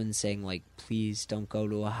Robin saying, please don't go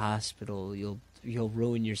to a hospital. You'll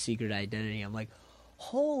ruin your secret identity. I'm like,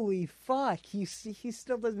 holy fuck. He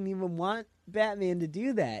still doesn't even want Batman to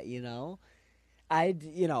do that,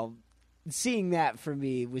 seeing that for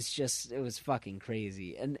me was it was fucking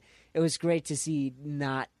crazy. And it was great to see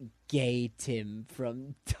not gay Tim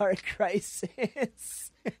from Dark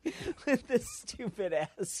Crisis with the stupid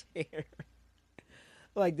ass hair.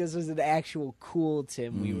 This was an actual cool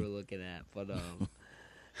Tim we were looking at, but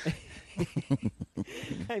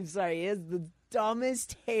I'm sorry, he has the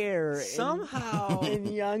dumbest hair Somehow in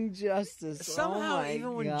Young Justice. Somehow, oh my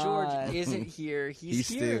even when God. George isn't here, he's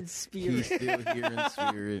here in spirit. He's still here in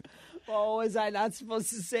spirit. Oh, was I not supposed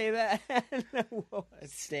to say that?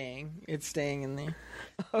 It's staying. It's staying in there.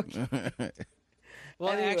 Okay.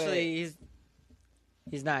 Well, Anyway. actually,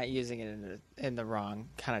 he's not using it in the wrong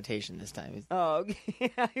connotation this time. Oh,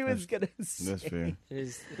 okay. I was gonna say. That's fair.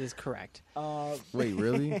 It is correct. Wait,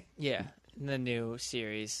 really? Yeah, in the new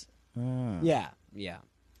series. Ah. Yeah.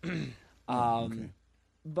 Okay.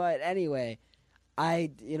 But anyway, I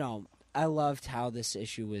loved how this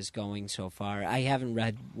issue was going so far. I haven't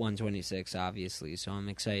read 126, obviously, so I'm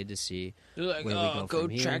excited to see They're like, where we go from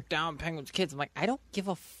here. track down Penguin's kids. I'm like, I don't give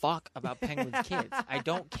a fuck about Penguin's kids. I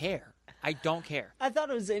don't care. I thought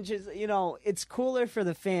it was interesting. It's cooler for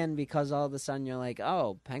the fan because all of a sudden you're like,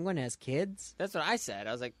 oh, Penguin has kids? That's what I said.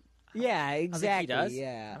 I was like, Yeah, I exactly. think he does. I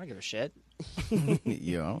Yeah. don't give a shit.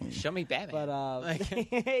 Yeah. Show me Batman. But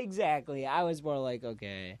exactly. I was more like,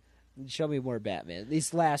 okay, show me more Batman.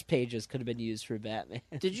 These last pages could have been used for Batman.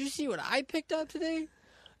 Did you see what I picked up today?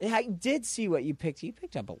 I did see what you picked. You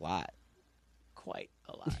picked up a lot. Quite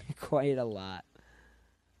a lot. Quite a lot.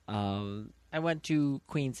 I went to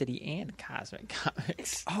Queen City and Cosmic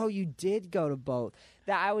Comics. Oh, you did go to both.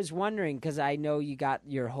 That I was wondering because I know you got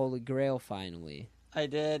your Holy Grail finally. I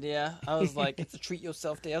did, yeah. I was like, it's a treat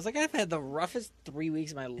yourself day. I was like, I've had the roughest 3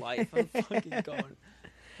 weeks of my life. I'm fucking going.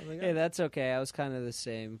 I was like, Hey, that's okay. I was kind of the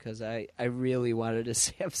same because I really wanted a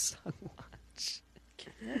Samsung watch.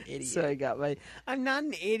 idiot. So I got my. I'm not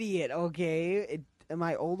an idiot, okay?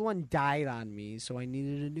 My old one died on me, so I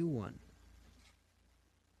needed a new one.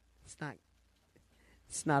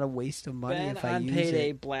 It's not a waste of money Ben if I on use payday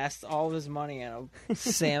it. blasts all of his money on a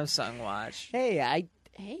Samsung watch. Hey,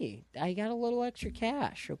 I got a little extra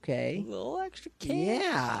cash, A okay? little extra cash.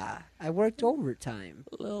 Yeah, I worked overtime.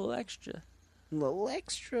 A little extra. A little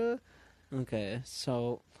extra. Okay,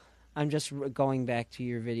 so I'm just going back to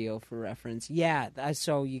your video for reference. Yeah,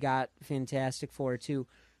 so you got Fantastic Four too,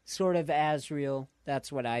 sort of Azrael.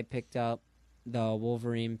 That's what I picked up. The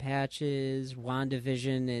Wolverine patches,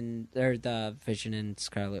 WandaVision, or the Vision and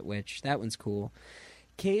Scarlet Witch. That one's cool.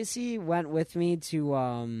 Casey went with me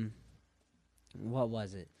to what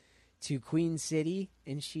was it? To Queen City,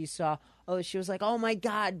 and she was like, "Oh my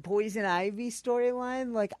God, Poison Ivy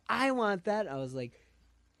storyline! Like, I want that." I was like,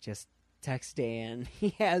 "Just text Dan. He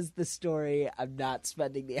has the story. I'm not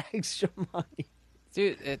spending the extra money."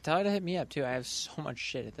 Dude, tell her to hit me up, too. I have so much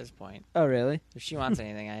shit at this point. Oh, really? If she wants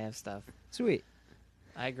anything, I have stuff. Sweet.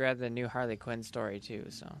 I grabbed the new Harley Quinn story, too,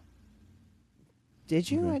 so. Did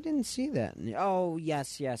you? I didn't see that. Oh,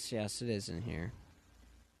 yes, it is in here.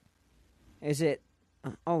 Is it?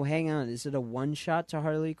 Oh, hang on. Is it a one shot to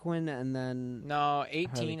Harley Quinn and then? No, 18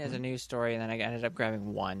 Harley is a Quinn. new story, and then I ended up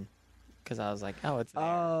grabbing one because I was like, oh, it's there.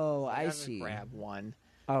 Oh, So I just see. Grab one.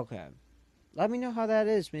 Okay. Let me know how that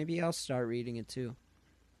is. Maybe I'll start reading it too.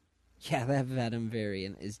 Yeah, that Venom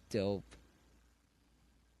variant is dope.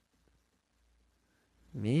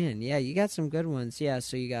 Man, yeah, you got some good ones. Yeah,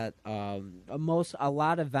 so you got a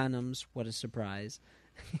lot of Venoms. What a surprise!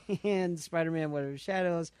 And Spider-Man: Web of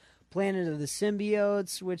Shadows, Planet of the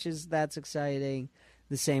Symbiotes, that's exciting.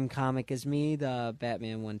 The same comic as me, the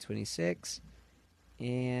Batman 126,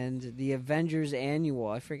 and the Avengers Annual.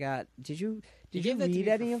 I forgot. Did you gave that to read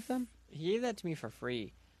me any for of them? He gave that to me for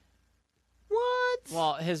free. What?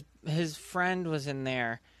 Well, his friend was in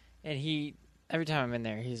there, and every time I'm in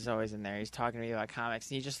there, he's always in there. He's talking to me about comics,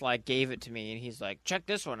 and he just like gave it to me, and he's like, "Check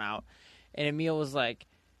this one out." And Emil was like,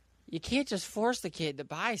 "You can't just force the kid to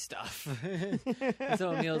buy stuff." And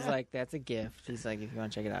so Emil's like, "That's a gift." He's like, "If you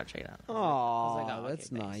want to check it out, check it out." I was like, Oh, "Oh,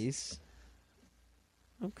 that's okay, thanks." nice.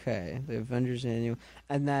 Okay, the Avengers Annual,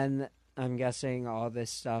 and then I'm guessing all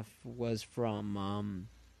this stuff was from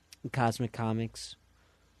Cosmic Comics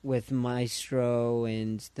with Maestro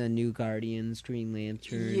and the New Guardians, Green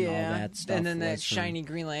Lantern, all that stuff. and then that was from- shiny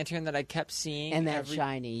Green Lantern that I kept seeing, and that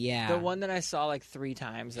shiny, yeah. the one that I saw like 3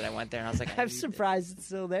 times that I went there, and I was like, I I'm need surprised it's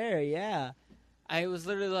still there. Yeah. I was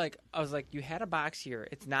literally like, you had a box here.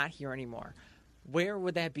 It's not here anymore. Where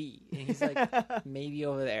would that be? And he's like, maybe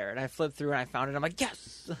over there. And I flipped through and I found it. I'm like,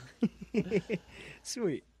 yes.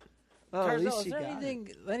 Sweet. Oh, Carzo, at least is you there got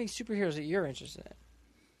it. any superheroes that you're interested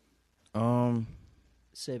in?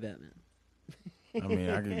 Say Batman. I mean,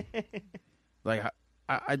 I can like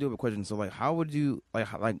I do have a question. So like, how would you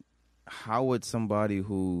how would somebody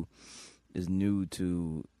who is new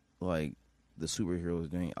to like the superheroes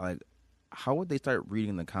doing how would they start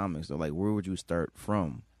reading the comics? Or like, where would you start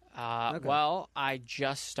from? Okay. Well, I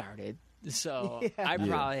just started, so Yeah. I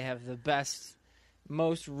probably have the best,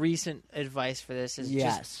 most recent advice for this is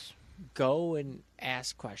Yes. just go and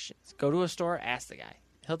ask questions. Go to a store, ask the guy.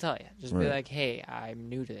 He'll tell you. Just be Right. like, hey, I'm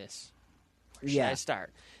new to this. Where should Yeah. I start?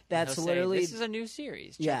 And That's he'll literally- say, this is a new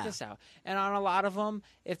series. Check Yeah. this out. And on a lot of them,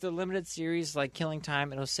 if they're limited series like Killing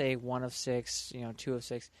Time, it'll say 1 of 6, 2 of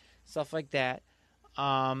 6, stuff like that.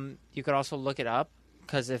 You could also look it up.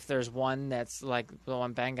 Because if there's one that's like the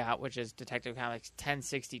one Ben got, which is Detective Comics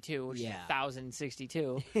 1062, which is Yeah.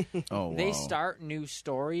 1062, Oh, wow. they start new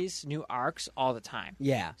stories, new arcs all the time.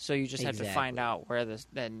 Yeah. So you just have to find Exactly. out where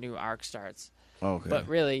that new arc starts. Okay. But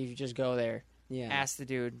really, you just go there, Yeah. ask the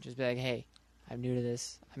dude, just be like, hey, I'm new to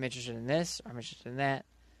this. I'm interested in this, or I'm interested in that.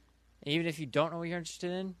 And even if you don't know what you're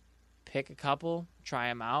interested in, pick a couple, try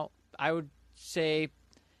them out. I would say,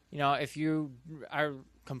 if you are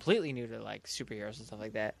completely new to like superheroes and stuff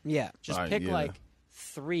like that, Yeah. just Right, pick yeah. like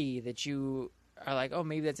 3 that you are like, oh,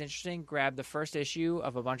 maybe that's interesting. Grab the first issue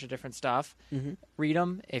of a bunch of different stuff, Mhm. read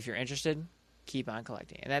them. If you're interested, keep on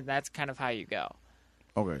collecting. And that's kind of how you go.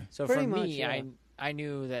 Okay. So Pretty for much, me, yeah. I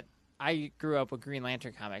knew that I grew up with Green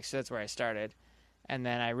Lantern comics, so that's where I started. And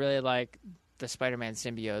then I really like the Spider-Man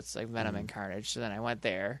symbiotes, like Venom and Carnage. So then I went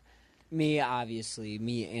there. Me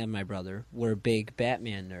and my brother, we're big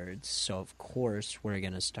Batman nerds, so of course we're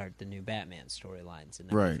gonna start the new Batman storylines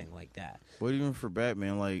and Right. everything like that. But even for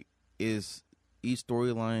Batman, like, is each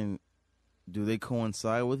storyline, do they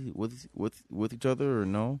coincide with each other or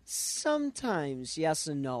no? Sometimes yes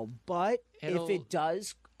and no, but It'll- if it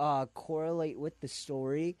does correlate with the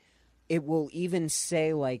story, it will even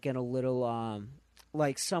say like in a little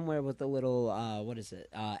like somewhere with a little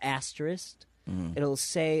asterisk. Mhm. It'll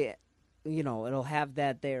say, it'll have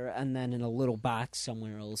that there, and then in a little box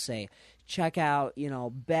somewhere it'll say, check out,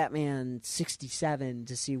 Batman 67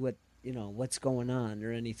 to see what's going on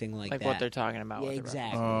or anything like that. Like what they're talking about. Yeah, with the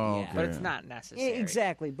exactly. Oh, yeah. okay. But it's not necessary.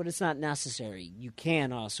 Exactly, but it's not necessary. You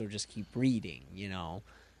can also just keep reading,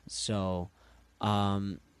 So,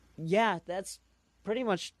 yeah, that's pretty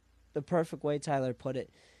much the perfect way Tyler put it.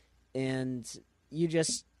 And you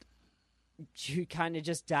kind of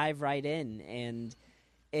just dive right in, and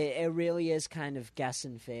it really is kind of guess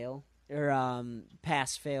and fail, or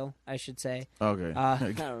pass fail, I should say. Okay. I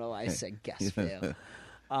don't know why I said guess fail.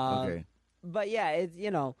 Okay. But yeah,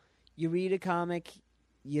 you read a comic,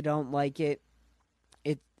 you don't like it,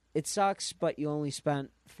 it sucks, but you only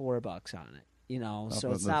spent $4 on it,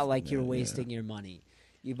 so it's not like you're wasting your money.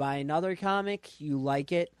 You buy another comic, you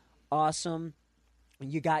like it, awesome,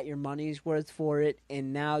 you got your money's worth for it,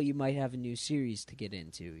 and now you might have a new series to get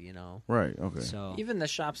into, Right. Okay. So Even the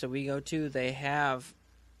shops that we go to, they have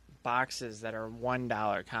boxes that are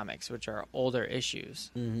 $1 comics, which are older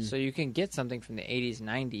issues. Mhm. So you can get something from the 80s,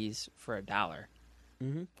 90s for $1.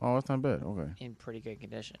 Oh, that's not bad. Okay. in pretty good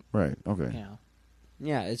condition. Right. Okay. You know,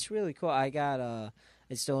 Yeah, it's really cool. I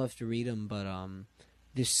still have to read them, but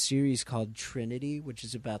this series called Trinity, which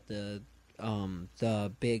is about the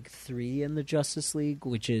big three in the Justice League,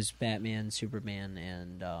 which is Batman, Superman,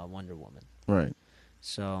 and Wonder Woman. Right.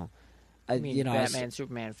 So, I mean, I Batman,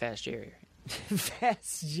 Superman, Fast Jerry.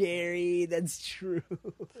 Fast Jerry, that's true.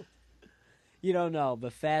 You don't know,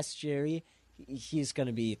 but Fast Jerry, he's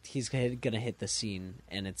gonna hit the scene,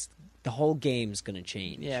 and the whole game's gonna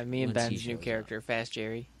change. Yeah, me and once he Ben's new shows character, Fast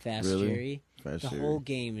Jerry. up. Fast Really? Jerry. Fast The Jerry. whole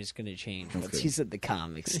game is gonna change once Okay. he's in the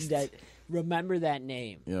comics. Remember that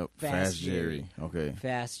name. Yep. Fast Fast Jerry. Jerry. Okay.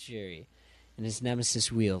 Fast Jerry, and his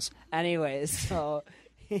nemesis Wheels. Anyway, so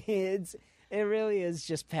it really is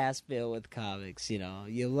just pass fail with comics. You know,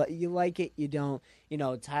 you like it, you don't. You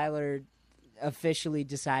know, Tyler officially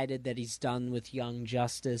decided that he's done with Young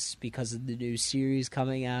Justice because of the new series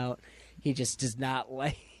coming out. He just does not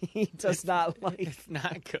like. He does not like. It's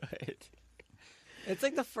not good. It's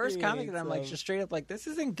like the first Yeah, comic that I'm like so- just straight up like, this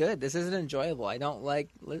isn't good. This isn't enjoyable. I don't like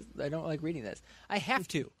reading this. I have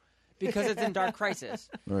to because it's in Dark Crisis.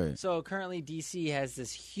 Right. So currently DC has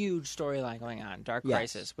this huge storyline going on, Dark Yes.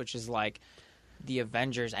 Crisis, which is like the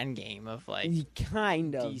Avengers Endgame of like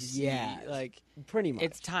Kind of, DC. yeah, Like pretty much.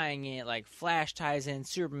 it's tying in, like Flash ties in,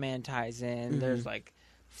 Superman ties in. Mm-hmm. There's like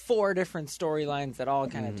 4 different storylines that all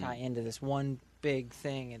kind of tie into this one big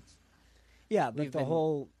thing. It's Yeah, but We've the been-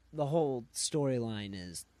 whole storyline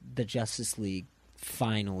is the Justice League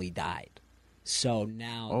finally died. So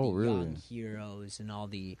now Oh, the really? young heroes and all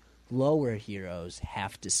the lower heroes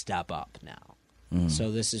have to step up now. Mm.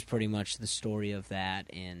 So this is pretty much the story of that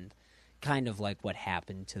and kind of like what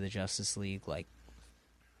happened to the Justice League, like,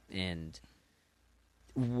 and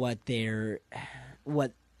what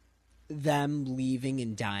them leaving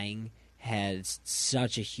and dying has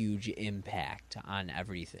such a huge impact on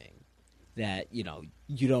everything that, you know,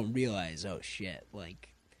 you don't realize, oh shit,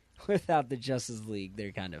 like without the Justice League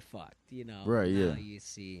they're kind of fucked, you know. Right, Now yeah. you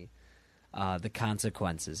see the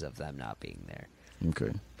consequences of them not being there.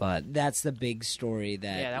 Okay. But that's the big story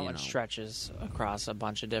that yeah, that you one know, stretches across a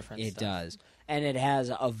bunch of different it stuff. does. And it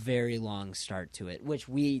has a very long start to it, which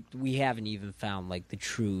we haven't even found like the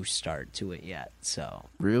true start to it yet. So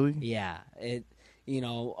Really? yeah, it, you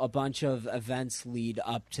know, a bunch of events lead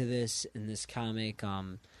up to this in this comic,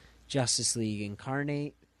 Justice League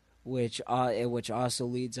Incarnate, which also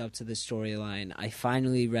leads up to the storyline. I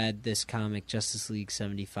finally read this comic, Justice League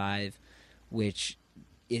 75, which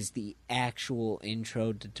is the actual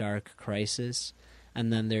intro to Dark Crisis,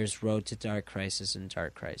 and then there's Road to Dark Crisis and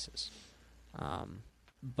Dark Crisis.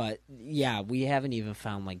 But yeah, we haven't even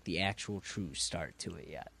found like the actual true start to it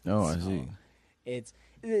yet. Oh, I So see. It's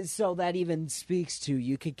so that even speaks to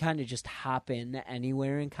you could kind of just hop in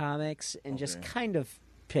anywhere in comics and just Okay. kind of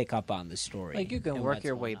pick up on the story. Like you can and work what's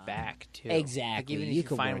your going way on. back too. Exactly. Like even if You you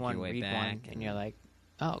can find work one, your way read back, one, and you're like,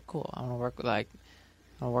 oh, cool. I want to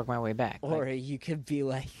work my way back. Or Like, you could be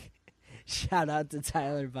like, shout out to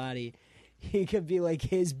Tyler Body. He could be like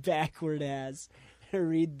his backward ass and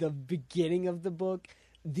read the beginning of the book,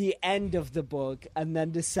 the end of the book, and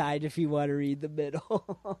then decide if you want to read the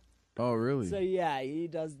middle. Oh, really? So yeah, he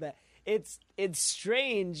does that. It's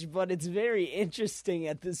strange, but it's very interesting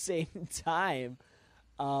at the same time.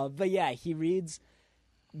 But yeah, he reads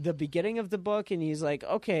the beginning of the book and he's like,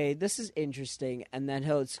 okay, this is interesting, and then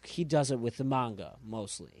he does it with the manga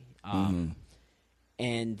mostly,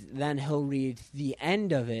 and then he'll read the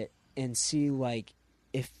end of it and see like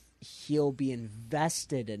if he'll be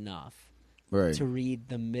invested enough Right. to read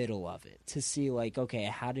the middle of it to see like, okay,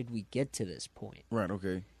 how did we get to this point? Right.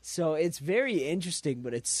 Okay. So it's very interesting,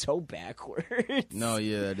 but it's so backwards. No,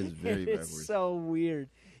 yeah, that is very It's backwards. so weird.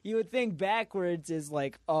 You would think backwards is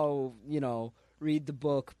like, oh, you know, read the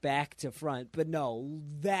book back to front, but no,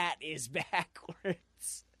 that is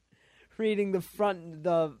backwards. Reading the front,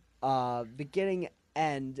 the beginning,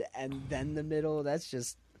 end, and then the middle. That's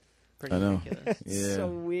just pretty I know. ridiculous. Yeah. so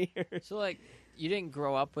weird. So like, you didn't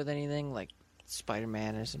grow up with anything like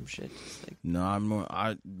Spider-Man or some shit. Just like, No,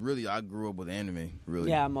 I grew up with anime. Really.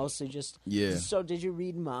 Yeah, mostly just. Yeah. So did you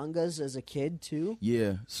read mangas as a kid too?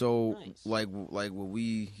 Yeah. So Nice. like what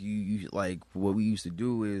we what we used to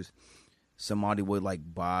do is somebody would like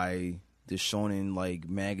buy the shonen like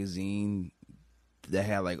magazine that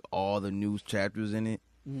had like all the news chapters in it,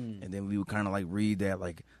 and then we would kind of like read that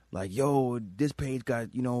like yo, this page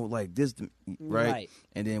got, you know, like this, right? Right.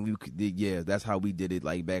 And then we could, yeah, that's how we did it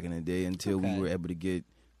like back in the day until Okay. we were able to get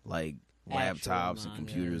like Actual laptops and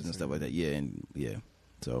computers and mangas stuff like that. Yeah, and yeah,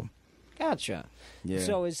 so Gotcha. Yeah.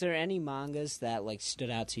 So, is there any mangas that like stood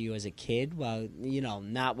out to you as a kid? Well,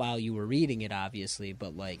 not while you were reading it, obviously,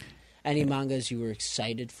 but like any mangas you were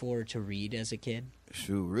excited for to read as a kid?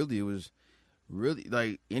 Shoot, really, it was really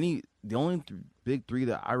like the only big three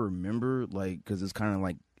that I remember, like, because it's kind of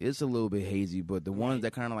like it's a little bit hazy, but the ones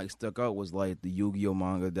that kind of like stuck out was like the Yu-Gi-Oh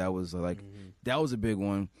manga. That was like that was a big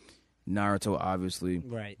one. Naruto, obviously,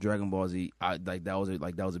 Right. Dragon Ball Z, that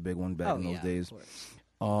was a big one back in those days. Of course.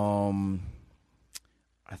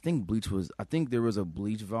 I think I think there was a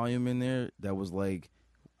Bleach volume in there that was like,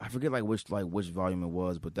 I forget which volume it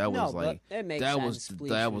was, but that was like but it makes that sense. Bleach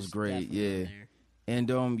that was great, definitely in yeah. there. And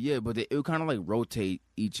but it would kind of like rotate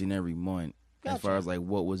each and every month as far Gotcha. as like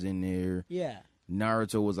what was in there. Yeah.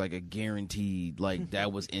 Naruto was like a guaranteed like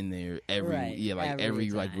that was in there every Right, every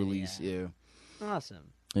like time, release, yeah.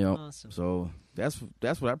 Awesome. Yeah. Awesome. So that's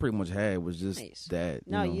what I pretty much had was just Nice. that.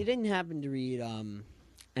 No, know. you didn't happen to read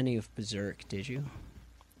any of Berserk, did you?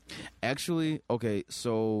 Actually, okay,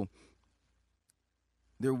 so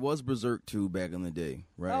there was Berserk 2 back in the day,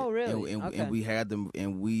 right? Oh, really? And Okay. we had them,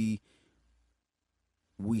 and we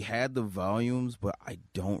had the volumes, but I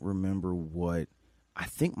don't remember what. I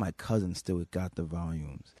think my cousin still got the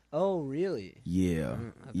volumes. Oh, really? Yeah,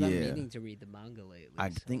 I've been yeah. meaning to read the manga lately. I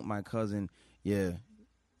so- think my cousin, yeah,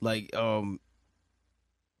 like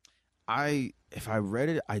if I read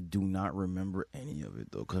it, I do not remember any of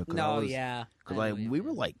it though. Cause No, yeah. because I know like you we mean.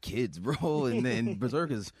 were like kids, bro, and then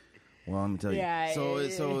Berserk is. Well, let me tell you. Yeah, So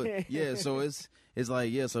it's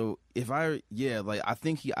like so if I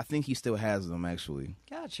think he still has them actually.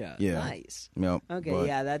 Gotcha. Yeah. Nice. Yep. Okay, but-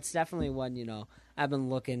 yeah, that's definitely one, I've been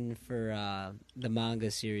looking for the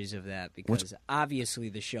manga series of that because obviously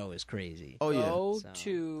the show is crazy. Oh yeah. Go So-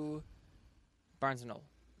 to Barnes & Noble.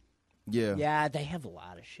 Yeah. Yeah, they have a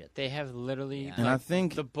lot of shit. They have literally... Yeah. And I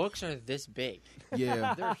think the books are this big.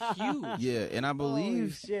 yeah. They're huge. Yeah, and I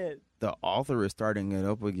believe shit. the author is starting it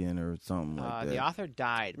up again or something like that. The author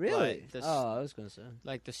died. Really? But I was going to say.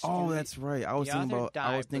 like the Oh, that's right. I was the thinking author about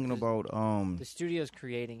died, but the the studio's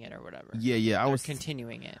creating it or whatever. yeah, I They're was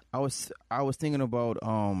continuing it. I was thinking about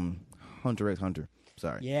Hunter x Hunter.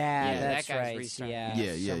 Sorry. Yeah, Yeah, that's that guy's right. restarting.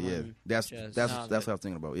 Yeah, Yeah. someone That's just- that's No, what but- I was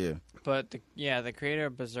thinking about. Yeah. But the creator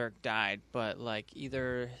of Berserk died, but like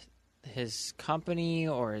either his company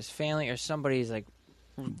or his family or somebody's like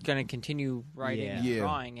gonna continue writing and Yeah.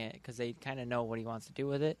 drawing it because they kind of know what he wants to do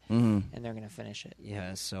with it, Mm-hmm. and they're gonna finish it.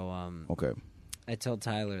 Yeah, so Okay. I told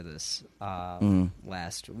Tyler this Mhm.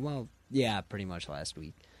 pretty much last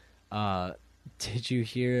week. Did you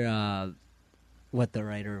hear what the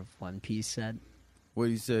writer of One Piece said? What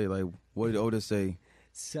did you say? Like, what did Oda say?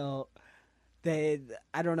 So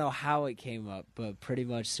I don't know how it came up, but pretty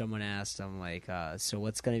much someone asked him like, so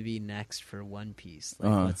what's going to be next for One Piece?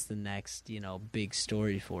 Like, what's the next, big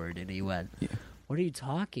story for it? And he went, what are you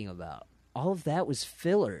talking about? All of that was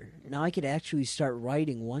filler. Now I could actually start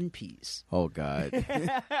writing One Piece. Oh God.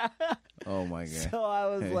 Oh my God. So I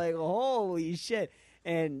was like, holy shit.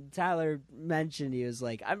 And Tyler mentioned, he was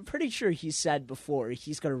like, I'm pretty sure he said before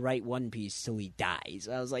he's going to write One Piece till he dies.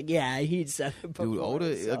 I was like, yeah, he'd said it before. Dude,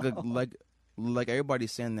 Oda, so. like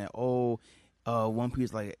everybody's saying that. One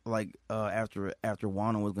Piece, after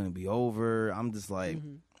Wano was gonna be over. I'm just like,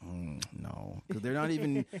 no, because they're not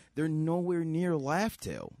even. They're nowhere near Laugh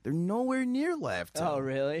Tale. They're nowhere near Laugh Tale. Oh,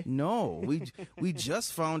 really? No, we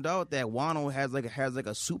just found out that Wano has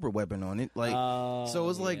a super weapon on it. Like, so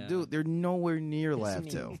it's like, yeah. dude, they're nowhere near This Laugh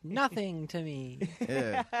means Tale. nothing to me.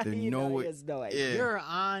 Yeah, they're He nowhere. has no idea. Yeah. You're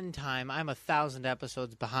on time. I'm 1,000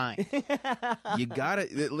 episodes behind. You gotta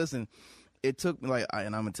listen. It took me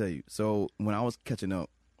and I'm gonna tell you. So when I was catching up,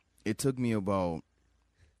 it took me about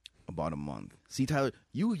a month. See, Tyler,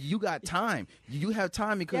 you got time. You have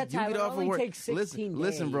time because Yeah, you Tyler, get off it of only work. takes 16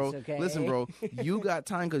 listen, bro. days, okay? Listen, bro. You got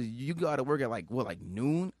time because you got to work at like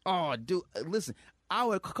noon. Oh, dude, listen. I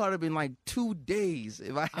would have caught up in like 2 days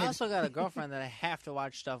if I I had. also got a girlfriend that I have to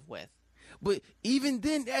watch stuff with. But even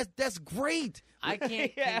then, that's great. I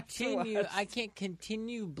can't Yeah, continue. afterwards. I can't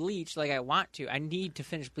continue Bleach like I want to. I need to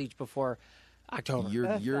finish Bleach before October. You're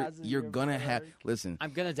Thousand you're year gonna have. mark. Listen.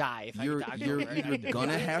 I'm gonna die if I You're get to you're October. either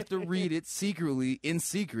gonna have to read it secretly in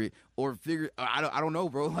secret or figure. I don't know,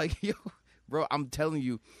 bro. Like bro, I'm telling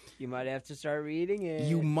you, You might have to start reading it.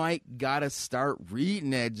 you might gotta start reading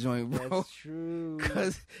that joint, bro. That's true.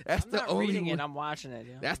 Because that's I'm the not only reading way, it. I'm watching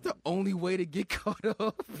it. that's the only way to get caught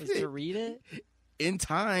up Is to read it. in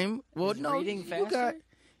time. Well, Is no, reading you faster? got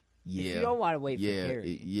yeah. You don't want to wait for yeah,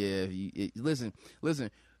 Harry.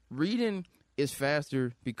 listen. Reading is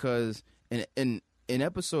faster because an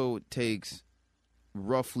episode takes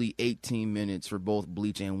roughly 18 minutes for both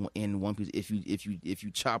Bleach and One Piece. If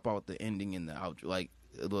you chop out the ending and the outro, like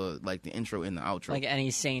the intro and the outro, Like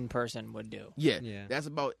any sane person would do. yeah, Yeah. that's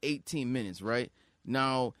about 18 minutes, right?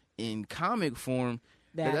 Now in comic form,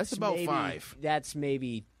 that's about maybe, 5. That's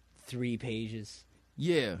maybe 3 pages.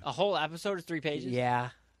 Yeah, A whole episode is 3 pages? Yeah.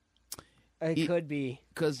 It could be.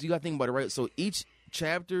 because you got to think about it, right? So each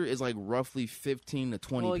chapter is like roughly 15 to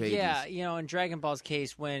 20 Well, pages. yeah, in Dragon Ball's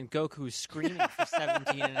case, when Goku's screaming for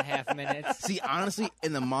 17 and a half minutes. See, honestly,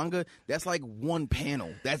 in the manga, that's like one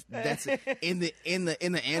panel. That's in the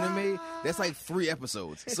anime, that's like 3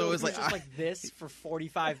 episodes. So it's Goku's like, just like this for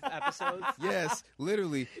 45 episodes. yes,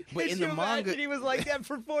 literally. But in the manga, he was like that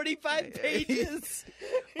for 45 pages?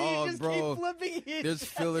 Oh, bro, flipping it. there's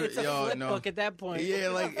filler. It's a Yo, flip no. book at that point. Yeah,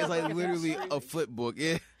 like it's like literally a flip book.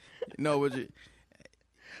 Yeah, no, but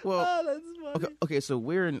well, Oh, that's funny. okay. So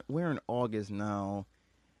we're in August now.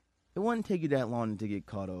 It wouldn't take you that long to get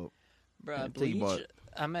caught up. Bruh, tell you Bleach, what.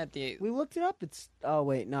 I'm at the... We looked it up. It's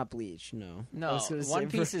wait, not Bleach. No, I No, was gonna say One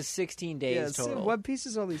Piece is 16 days yeah, total. One Piece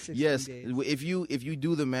is only 16 Yes, days. if you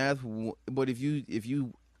do the math, but if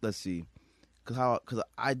you let's see, because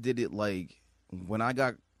I did it like when I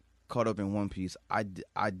got caught up in One Piece, I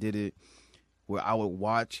did it where I would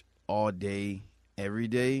watch all day every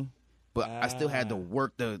day, but I still had to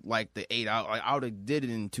work the 8 hours. Like, I would have did it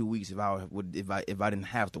in 2 weeks if I didn't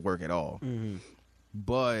have to work at all. Mm-hmm.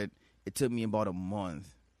 But it took me about a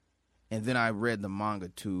month, and then I read the manga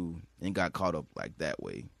too and got caught up like that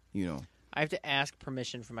way. I have to ask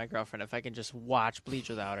permission from my girlfriend if I can just watch Bleach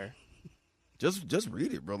without her. Just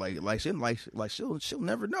read it, bro. She'll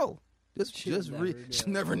never know. Just read. She'll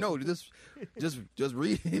never know. Just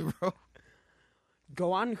read it, bro.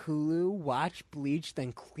 Go on Hulu, watch Bleach,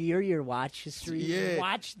 then clear your watch history. Yeah.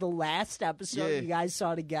 Watch the last episode Yeah. you guys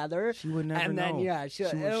saw together. She would never and know. then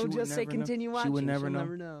it'll would just say never know. continue She watching. would never She'll know.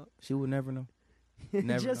 never know. She would never know.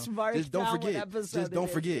 Never Just know. mark Just don't down what forget. episode Just it don't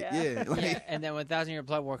is, forget. yeah. Yeah. Like, Yeah, and then when 1,000 Year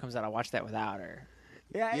Blood War comes out, I'll watch that without her.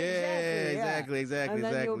 Yeah, exactly. And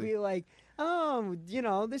then you'll be like, oh,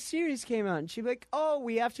 the series came out. And she'd be like, oh,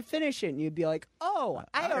 we have to finish it. And you'd be like, oh,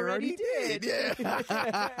 I already did.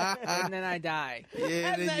 Yeah. And then I die.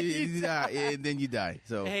 Yeah, And then you die. Yeah, and then you die.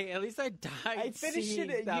 So Hey, at least I died I finished seeing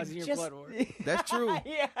it. 1,000 You Year just, Blood War. that's true.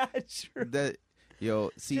 yeah, true. That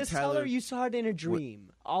see Just tell Tyler. her you saw it in a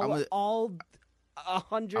dream. All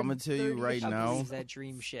 100. I'm gonna tell you right now. This is that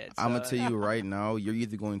dream shit. I'm gonna so- tell you right now, you're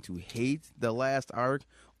either going to hate the last arc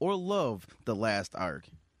or love the last arc.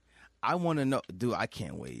 I want to know, dude. I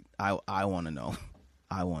can't wait. I want to know.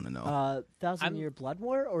 I want to know. 1,000 Year Blood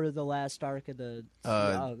War or the last arc of the.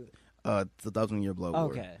 The 1,000 Year Blood War.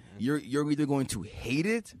 Okay. You're either going to hate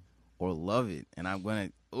it or love it, and I'm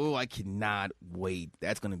gonna. Oh, I cannot wait.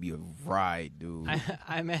 That's gonna be a ride, dude.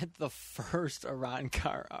 I'm at the first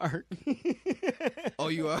Arankar arc. Oh,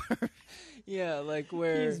 you are. Yeah, like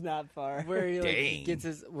where He's not far. where he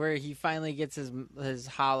Dang. where he finally gets his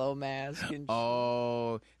hollow mask. And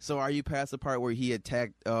Oh, so are you past the part where he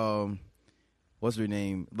attacked? What's her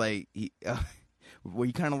name? Like he, where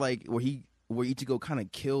he kind of like where Ichigo kind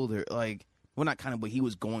of killed her. Like, well, not kind of, but he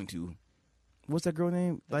was going to. What's that girl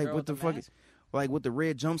name? The Like, girl what with the the fuck? mask? Like with the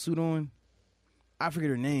red jumpsuit on. I forget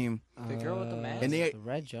her name. The girl with the mask? And they, the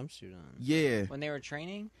red jumpsuit on. yeah, when they were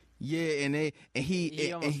training, yeah, and he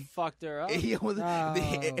he almost fucked her up. and he almost, Oh.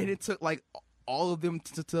 and it took like all of them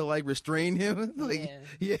to like restrain him. Like,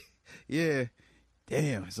 yeah.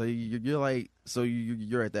 Damn. So you're like, so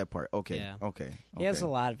you're at that part. Okay. Yeah. Okay. He has a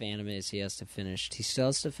lot of animes he has to finish. He still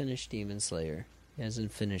has to finish Demon Slayer. He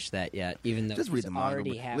hasn't finished that yet, even though Just read he's the manga. already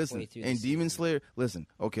but halfway listen, through the and Demon season. Slayer. Listen,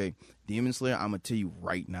 okay, Demon Slayer. I'm gonna tell you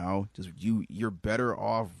right now. Just you're better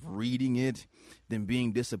off reading it than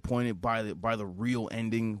being disappointed by the real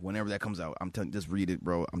ending whenever that comes out. I'm telling, just read it,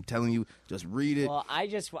 bro. I'm telling you, just read it. Well,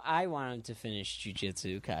 I want him to finish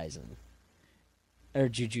Jujutsu Kaisen. Or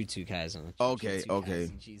Jujutsu Kaisen. Okay, Jujutsu okay.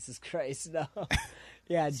 Kaisen, Jesus Christ, no.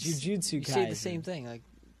 Yeah, Jujutsu You Kaisen. say the same thing like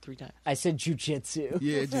 3 times. I said jujitsu.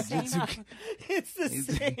 Yeah, Jujutsu. It's the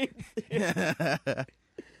same thing.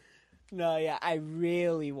 No, yeah, I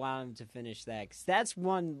really want him to finish that because that's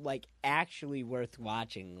one like actually worth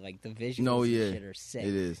watching. Like the visuals No, and yeah, shit are sick.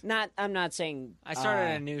 it is. I'm not saying I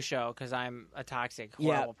started a new show because I'm a toxic,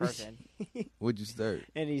 horrible person. What'd you start?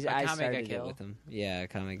 and A I Kame ga started it Kill. with him. Yeah,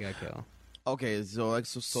 Kame ga Kill. Okay, so like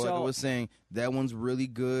like I So- was saying, that one's really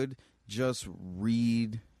good. Just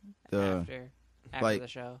read the After like- the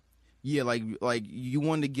show. yeah, like you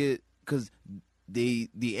want to get because the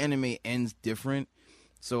anime ends different.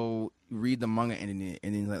 So read the manga and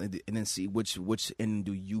then see which ending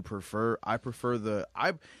do you prefer. I prefer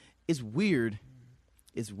it's weird.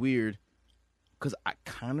 It's weird because I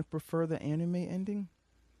kind of prefer the anime ending,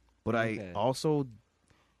 but Okay. I also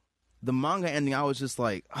the manga ending. I was just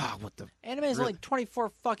like, what the. Anime is Really? like 24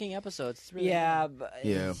 fucking episodes. It's really Yeah, but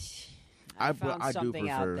Yeah. I found I do something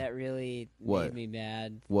prefer- out that really What? made me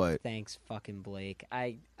mad. What? Thanks, fucking Blake.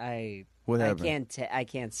 I What happened? I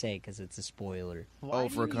can't say because it's a spoiler. Why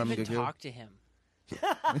for do you Akame even ga Kill? talk to him?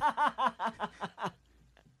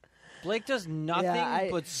 Blake does nothing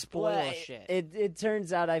but spoil well, shit. It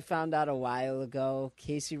turns out I found out a while ago.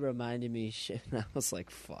 Casey reminded me shit, and I was like,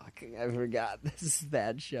 "Fuck, I forgot this is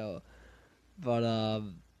that show." But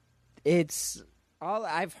it's all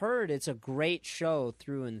I've heard. It's a great show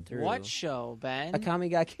through and through. What show, Ben? Akame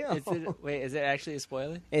ga Kill. Is it actually a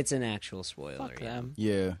spoiler? It's an actual spoiler. Fuck yeah. them.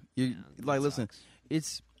 Yeah, you that like listen. sucks.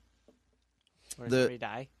 It's Or The- somebody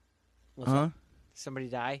die? huh? Somebody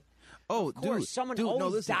die? Oh, Of course, dude, someone dude, always no,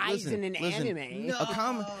 listen, dies listen, in an listen. anime. No.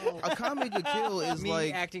 Akame ga Kill is Me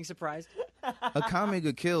like acting surprised. Akame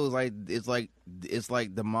ga Kill is like it's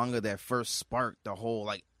like the manga that first sparked the whole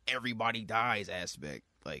like everybody dies aspect.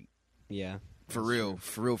 Like Yeah. for real.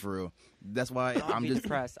 That's why I'm I'm just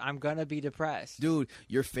depressed. I'm gonna be depressed. dude.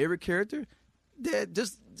 Your favorite character, dead,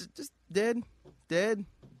 just dead.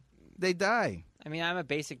 They die. I mean, I'm a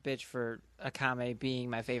basic bitch for Akame being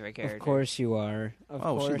my favorite character. Of course you are. Of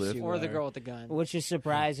Oh, she course lived. you Or the are. girl with the gun. Which is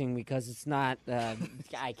surprising because it's not.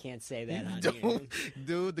 I can't say that on here. Don't,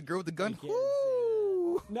 dude, the girl with the gun. can't say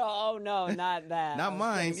Woo! No, not that. Not I was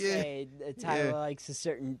mine, gonna yeah. say, Tyler Yeah. likes a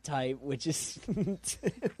certain type, which is. Can't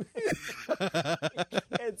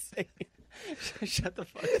say. Shut the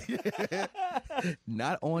fuck up.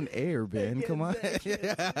 Not on air, Ben. Come on.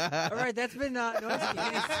 All right, that's been Noise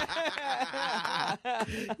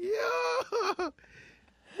Yeah.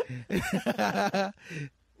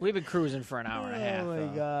 We've been cruising for an hour and a half. Oh my though.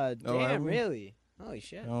 god! Oh, have Damn, we? really? Holy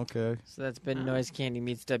shit! Okay. So that's been Noise Candy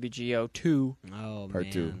meets WGO 2. Oh Part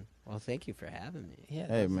man. two. Well, thank you for having me. Yeah,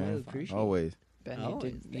 Hey, that's man. really fun. appreciate it. Always. Ben, Oh,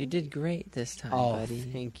 you thank did great this time, Oh, buddy.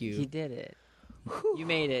 thank you. You did it. You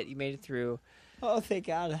made it. You made it through. Oh, thank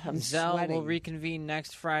God! I'm Zell sweating. will reconvene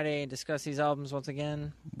next Friday and discuss these albums once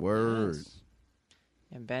again. Word. Yes.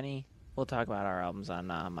 And Benny, we'll talk about our albums on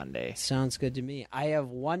Monday. Sounds good to me. I have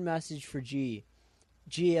one message for G.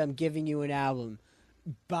 G, I'm giving you an album.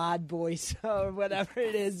 Bad Boys or whatever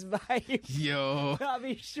it is by Yo.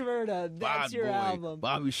 Bobby Shmurda. That's Bad your boy. album.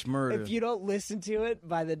 Bobby Shmurda. If you don't listen to it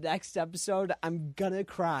by the next episode, I'm gonna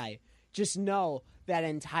cry. Just know that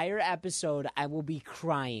entire episode I will be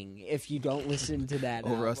crying if you don't listen to that.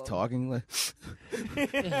 Over us album. talking like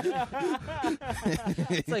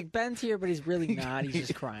It's like Ben's here, but he's really not. He's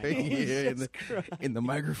just crying. yeah, in the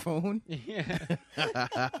microphone. Yeah.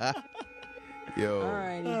 Yo.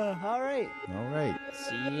 Alrighty. All right. All right.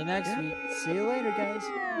 See you next week. See you later, guys.